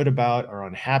feel good about, are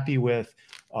unhappy with,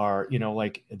 are,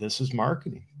 like, this is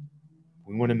marketing.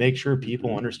 We want to make sure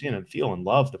people understand and feel and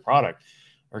love the product,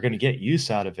 are going to get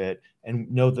use out of it, and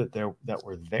know that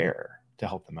we're there to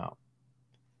help them out.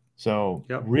 So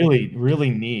really, really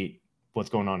neat what's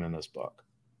going on in this book.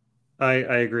 I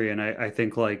agree. And I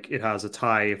think like it has a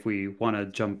tie, if we want to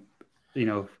jump,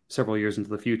 several years into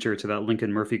the future, to that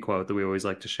Lincoln Murphy quote that we always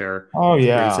like to share. Oh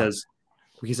yeah.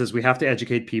 He says, we have to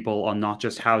educate people on not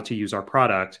just how to use our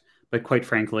product, but quite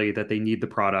frankly, that they need the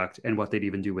product and what they'd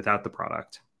even do without the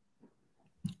product.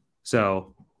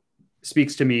 So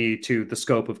speaks to me to the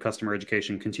scope of customer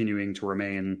education continuing to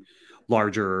remain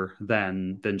larger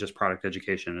than just product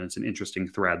education. And it's an interesting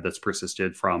thread that's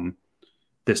persisted from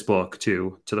this book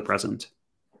to the present.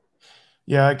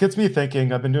 Yeah, it gets me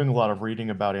thinking. I've been doing a lot of reading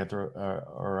about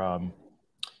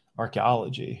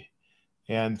archaeology,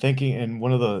 and thinking. And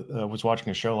one of the was watching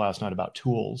a show last night about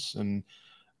tools, and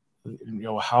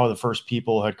how the first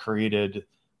people had created.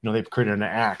 They've created an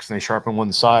axe and they sharpen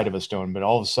one side of a stone, but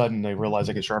all of a sudden they realize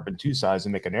they can sharpen two sides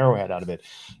and make an arrowhead out of it.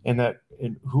 And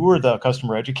who were the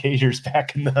customer educators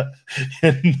back in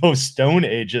those stone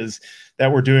ages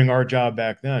that were doing our job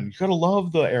back then? You gotta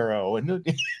love the arrow. And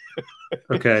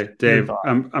okay, Dave,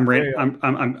 I'm bringing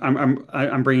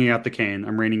out the cane.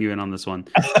 I'm reining you in on this one.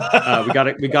 We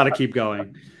gotta keep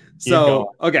going.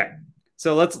 So okay,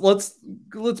 so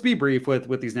let's be brief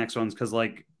with these next ones, because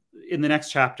like, in the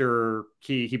next chapter,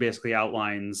 he basically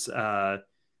outlines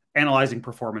analyzing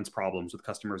performance problems with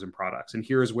customers and products. And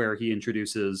here's where he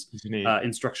introduces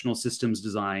instructional systems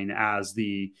design as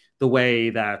the way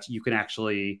that you can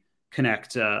actually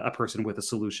connect a person with a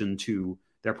solution to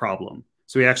their problem.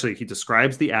 So he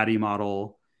describes the ADDIE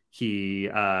model. He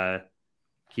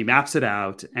maps it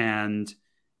out, and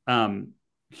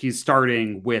he's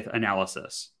starting with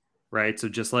analysis, right? So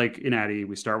just like in ADDIE,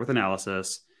 we start with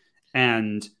analysis,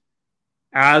 and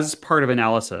as part of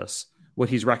analysis, what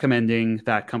he's recommending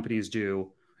that companies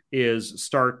do is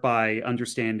start by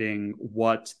understanding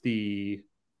what the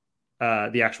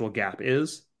actual gap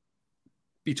is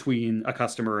between a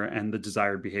customer and the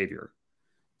desired behavior.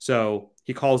 So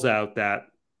he calls out that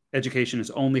education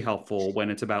is only helpful when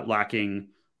it's about lacking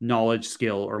knowledge,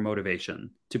 skill, or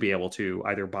motivation to be able to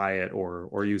either buy it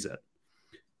or use it.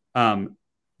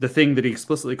 The thing that he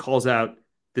explicitly calls out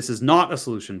this is not a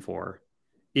solution for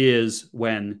is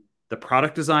when the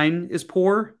product design is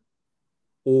poor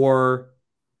or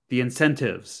the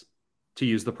incentives to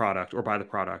use the product or buy the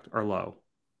product are low.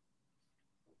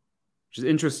 Which is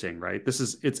interesting, right?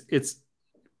 It's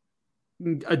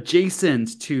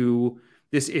adjacent to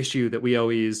this issue that we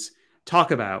always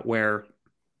talk about where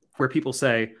people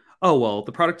say, oh, well,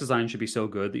 the product design should be so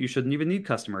good that you shouldn't even need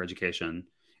customer education.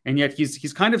 And yet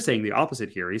he's kind of saying the opposite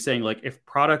here. He's saying, like, if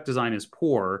product design is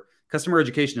poor, customer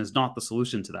education is not the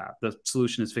solution to that. The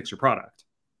solution is fix your product.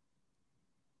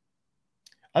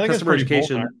 I think customer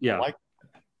education, yeah.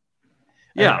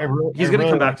 He's going to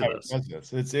come back to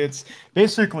this. It's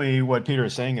basically what Peter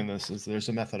is saying in this is there's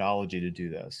a methodology to do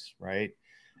this, right?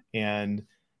 And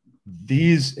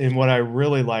what I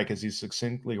really like is he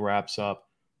succinctly wraps up,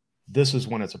 this is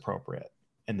when it's appropriate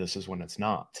and this is when it's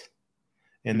not.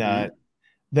 And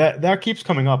that keeps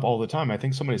coming up all the time. I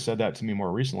think somebody said that to me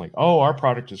more recently. Oh, our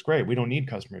product is great. We don't need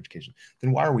customer education.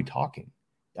 Then why are we talking?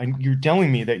 And you're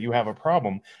telling me that you have a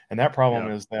problem, and that problem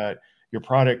is that your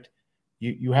product,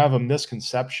 you have a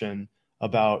misconception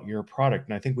about your product.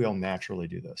 And I think we all naturally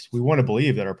do this. We want to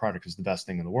believe that our product is the best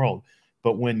thing in the world.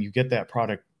 But when you get that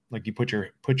product, like you put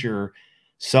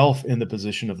yourself in the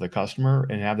position of the customer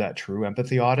and have that true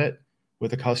empathy audit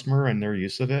with the customer and their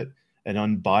use of it, and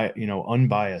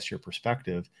unbias your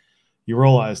perspective, you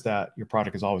realize that your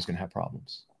product is always going to have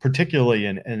problems, particularly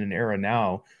in an era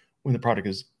now when the product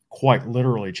is quite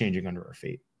literally changing under our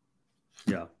feet.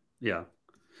 Yeah.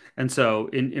 And so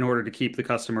in order to keep the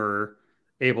customer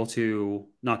able to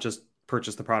not just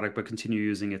purchase the product, but continue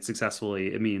using it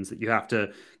successfully, it means that you have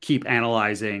to keep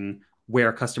analyzing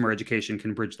where customer education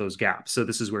can bridge those gaps. So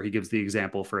this is where he gives the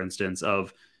example, for instance,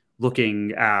 of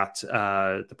looking at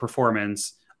the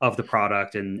performance of the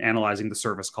product and analyzing the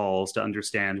service calls to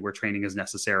understand where training is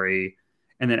necessary,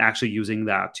 and then actually using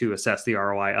that to assess the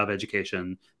ROI of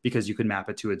education, because you can map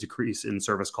it to a decrease in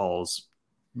service calls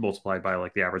multiplied by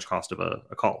like the average cost of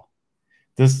a call.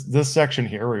 This section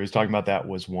here where he was talking about that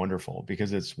was wonderful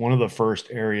because it's one of the first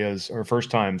areas or first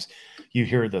times you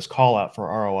hear this call out for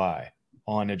ROI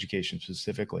on education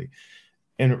specifically.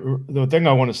 And the thing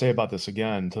I want to say about this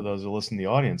again to those who listen to the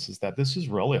audience is that this is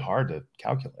really hard to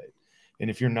calculate. And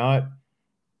if you're not,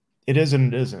 it is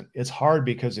and it isn't. It's hard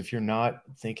because if you're not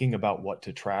thinking about what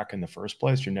to track in the first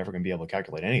place, you're never going to be able to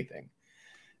calculate anything.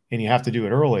 And you have to do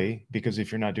it early because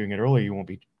if you're not doing it early, you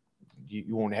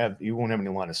won't have any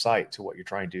line of sight to what you're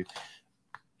trying to,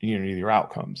 your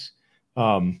outcomes.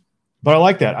 But I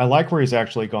like that. I like where he's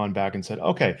actually gone back and said,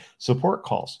 okay, support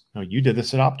calls. Now you did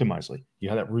this at Optimizely. You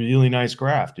had that really nice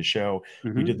graph to show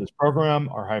we did this program.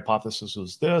 Our hypothesis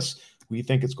was this. We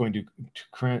think it's going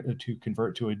to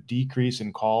convert to a decrease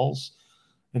in calls.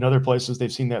 In other places,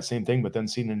 they've seen that same thing, but then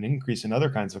seen an increase in other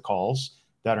kinds of calls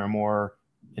that are more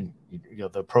in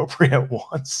the appropriate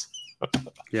ones.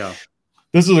 Yeah.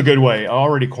 This is a good way,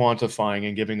 already quantifying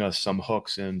and giving us some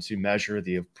hooks in to measure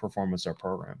the performance of our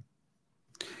program.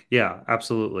 Yeah,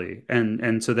 absolutely.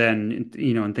 And so then,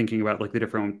 in thinking about like the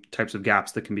different types of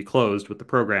gaps that can be closed with the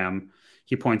program,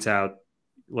 he points out,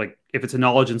 like, if it's a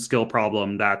knowledge and skill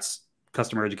problem, that's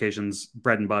customer education's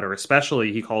bread and butter.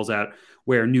 Especially, he calls out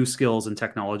where new skills and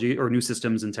technology or new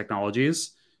systems and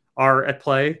technologies are at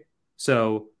play.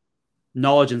 So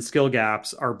knowledge and skill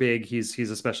gaps are big. He's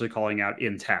especially calling out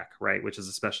in tech, right? Which is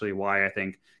especially why I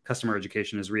think customer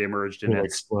education has reemerged in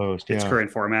its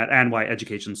current format, and why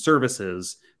education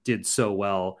services did so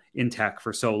well in tech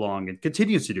for so long and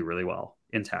continues to do really well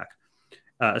in tech,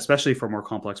 especially for more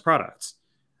complex products.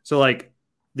 So like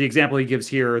the example he gives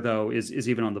here, though, is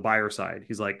even on the buyer side.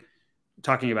 He's like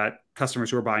talking about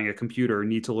customers who are buying a computer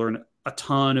need to learn a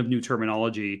ton of new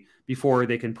terminology before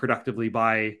they can productively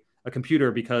buy a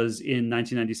computer, because in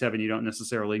 1997, you don't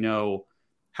necessarily know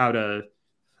how to,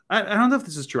 I don't know if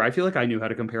this is true. I feel like I knew how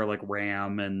to compare like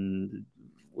RAM and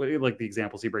like the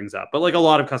examples he brings up, but like a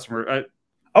lot of customer.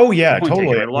 Oh yeah, totally.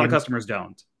 Taken, right? A lot of customers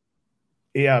don't.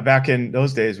 Yeah. Back in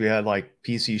those days, we had like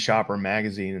PC Shopper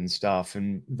magazine and stuff.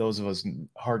 And those of us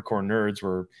hardcore nerds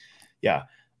were,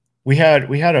 we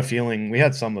had a feeling we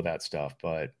had some of that stuff,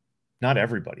 but not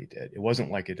everybody did. It wasn't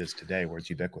like it is today where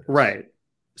it's ubiquitous. Right.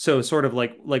 So sort of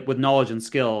like with knowledge and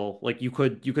skill, like you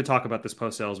could talk about this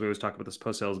post sales. We always talk about this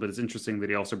post sales, but it's interesting that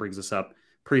he also brings this up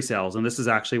pre-sales. And this is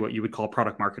actually what you would call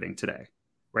product marketing today,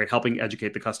 right? Helping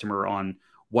educate the customer on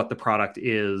what the product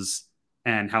is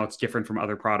and how it's different from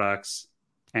other products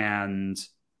and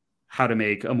how to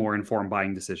make a more informed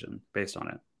buying decision based on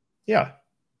it. Yeah.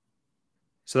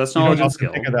 So that's knowledge and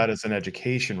skill. Think of that as an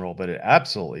education role, but it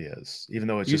absolutely is, even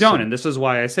though it's you don't. And this is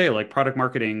why I say like product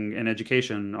marketing and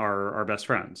education are our best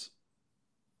friends.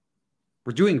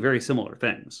 We're doing very similar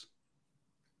things.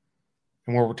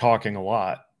 And we're talking a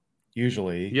lot,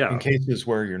 usually. Yeah. In cases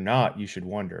where you're not, you should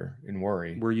wonder and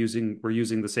worry. We're using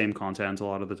the same content a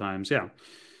lot of the times. Yeah.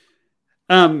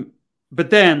 But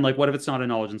then like, what if it's not a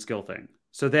knowledge and skill thing?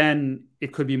 So then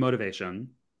it could be motivation.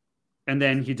 And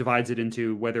then he divides it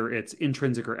into whether it's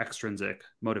intrinsic or extrinsic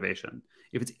motivation.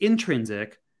 If it's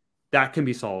intrinsic, that can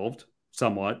be solved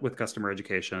somewhat with customer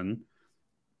education.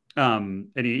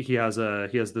 And he has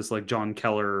this like John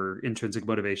Keller intrinsic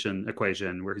motivation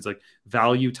equation where he's like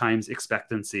value times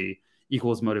expectancy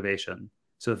equals motivation.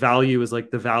 So value is like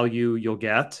the value you'll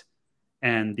get,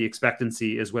 and the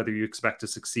expectancy is whether you expect to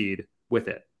succeed with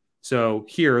it. So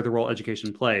here, the role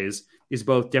education plays is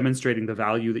both demonstrating the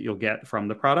value that you'll get from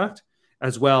the product,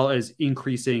 as well as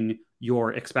increasing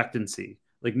your expectancy,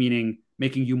 like meaning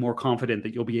making you more confident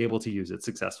that you'll be able to use it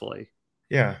successfully.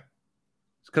 Yeah.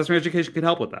 So customer education can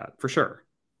help with that for sure.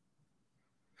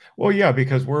 Well, yeah,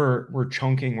 because we're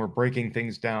chunking, we're breaking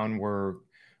things down.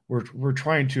 We're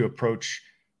trying to approach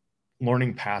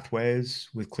learning pathways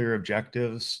with clear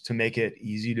objectives to make it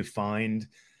easy to find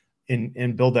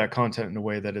and build that content in a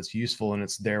way that it's useful and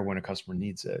it's there when a customer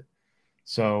needs it.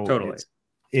 So totally.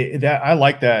 I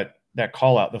like that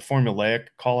call out. The formulaic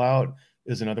call out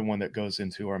is another one that goes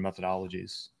into our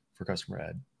methodologies for customer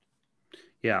ed.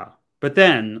 Yeah. But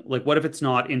then, like, what if it's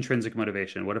not intrinsic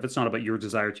motivation? What if it's not about your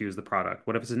desire to use the product?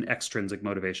 What if it's an extrinsic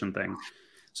motivation thing?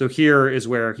 So here is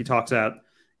where he talks about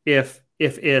if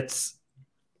it's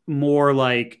more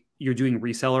like you're doing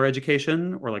reseller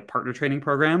education or like partner training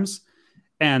programs,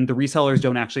 and the resellers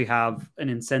don't actually have an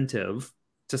incentive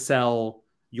to sell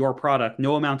your product,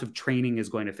 no amount of training is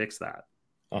going to fix that.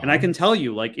 And I can tell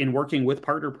you, like in working with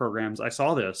partner programs, I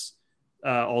saw this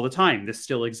all the time. This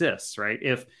still exists, right?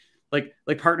 If like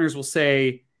partners will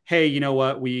say, hey, you know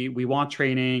what, we want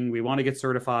training, we want to get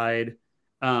certified,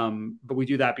 but we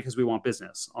do that because we want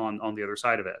business on the other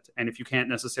side of it. And if you can't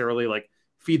necessarily like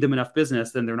feed them enough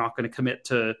business, then they're not going to commit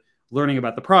to learning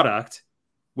about the product.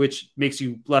 which makes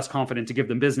you less confident to give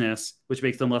them business, which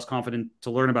makes them less confident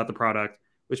to learn about the product,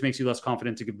 which makes you less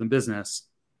confident to give them business,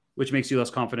 which makes you less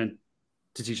confident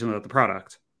to teach them about the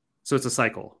product. So it's a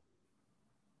cycle.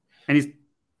 And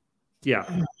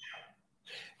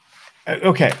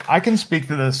Okay, I can speak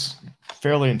to this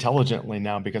fairly intelligently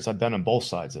now because I've been on both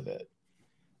sides of it.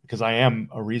 Because I am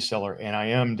a reseller and I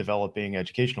am developing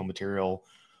educational material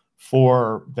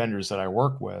for vendors that I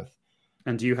work with.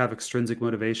 And do you have extrinsic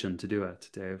motivation to do it,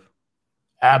 Dave?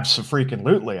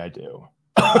 Abso-freaking-lutely, I do.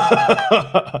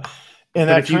 And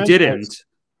but if you didn't,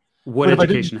 would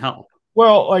education help?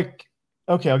 Well, like,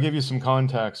 okay, I'll give you some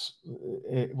context.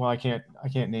 I can't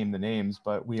name the names,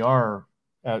 but we are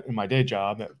in my day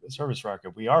job at Service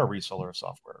Record, we are a reseller of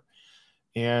software,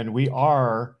 and we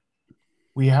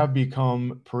have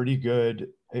become pretty good.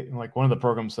 Like one of the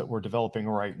programs that we're developing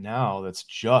right now that's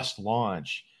just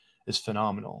launched is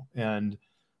phenomenal. And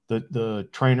the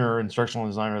trainer, instructional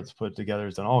designer that's put together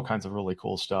has done all kinds of really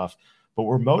cool stuff. But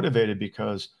we're motivated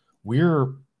because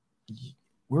we're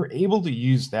able to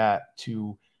use that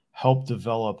to help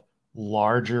develop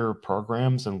larger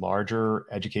programs and larger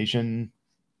education,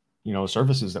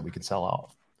 services that we can sell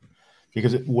off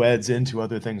because it weds into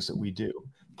other things that we do.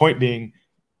 Point being,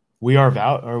 we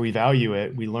value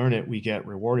it, we learn it, we get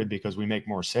rewarded because we make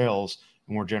more sales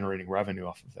and we're generating revenue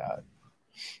off of that.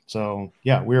 So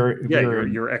yeah, you're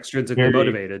extrinsically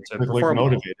motivated to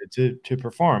perform. To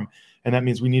perform, and that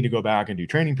means we need to go back and do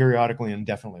training periodically, and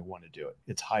definitely want to do it.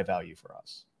 It's high value for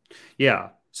us. Yeah.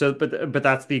 So, but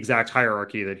that's the exact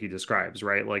hierarchy that he describes,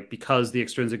 right? Like because the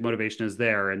extrinsic motivation is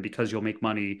there, and because you'll make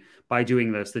money by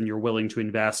doing this, then you're willing to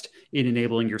invest in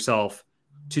enabling yourself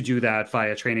to do that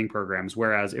via training programs.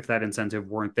 Whereas if that incentive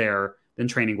weren't there, then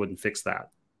training wouldn't fix that.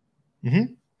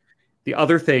 Mm-hmm. The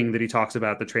other thing that he talks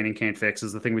about that training can't fix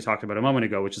is the thing we talked about a moment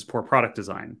ago, which is poor product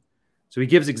design. So he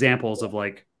gives examples of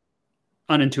like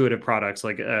unintuitive products.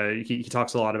 Like he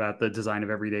talks a lot about the design of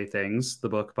everyday things, the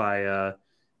book by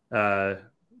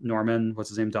Norman, what's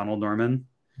his name? Donald Norman,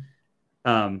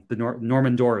 the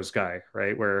Norman Doors guy,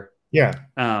 right? Where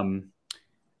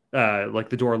like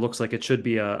the door looks like it should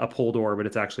be a pull door, but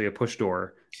it's actually a push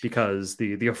door because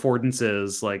the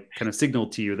affordances like kind of signal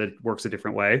to you that it works a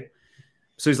different way.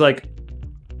 So he's like,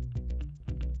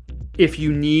 if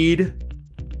you need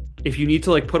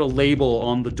to like put a label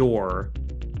on the door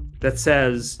that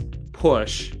says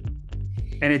push,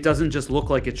 and it doesn't just look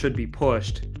like it should be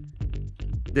pushed,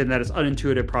 then that is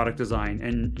unintuitive product design,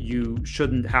 and you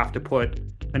shouldn't have to put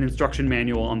an instruction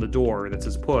manual on the door that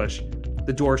says push.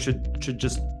 The door should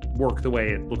just work the way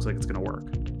it looks like it's going to work.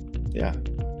 Yeah.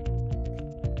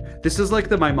 This is like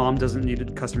the my mom doesn't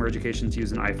need customer education to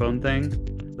use an iPhone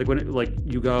thing. Like when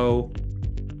you go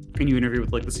and you interview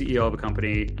with like the CEO of a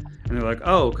company and they're like,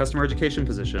 oh, customer education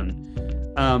position.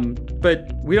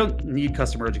 But we don't need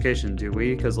customer education, do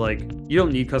we? Because like you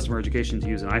don't need customer education to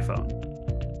use an iPhone.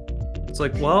 It's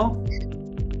like, well,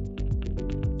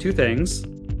 two things.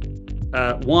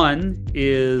 One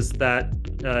is that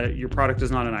your product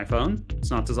is not an iPhone. It's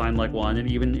not designed like one.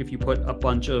 And even if you put a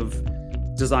bunch of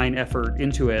design effort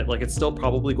into it, like it's still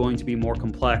probably going to be more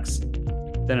complex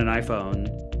than an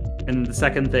iPhone. And the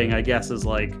second thing, I guess, is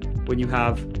like when you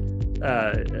have,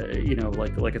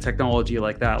 like a technology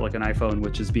like that, like an iPhone,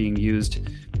 which is being used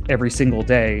every single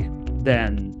day,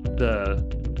 then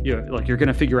you're going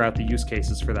to figure out the use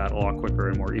cases for that a lot quicker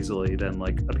and more easily than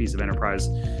like a piece of enterprise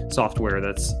software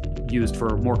that's used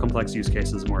for more complex use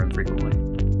cases more infrequently.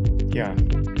 Yeah.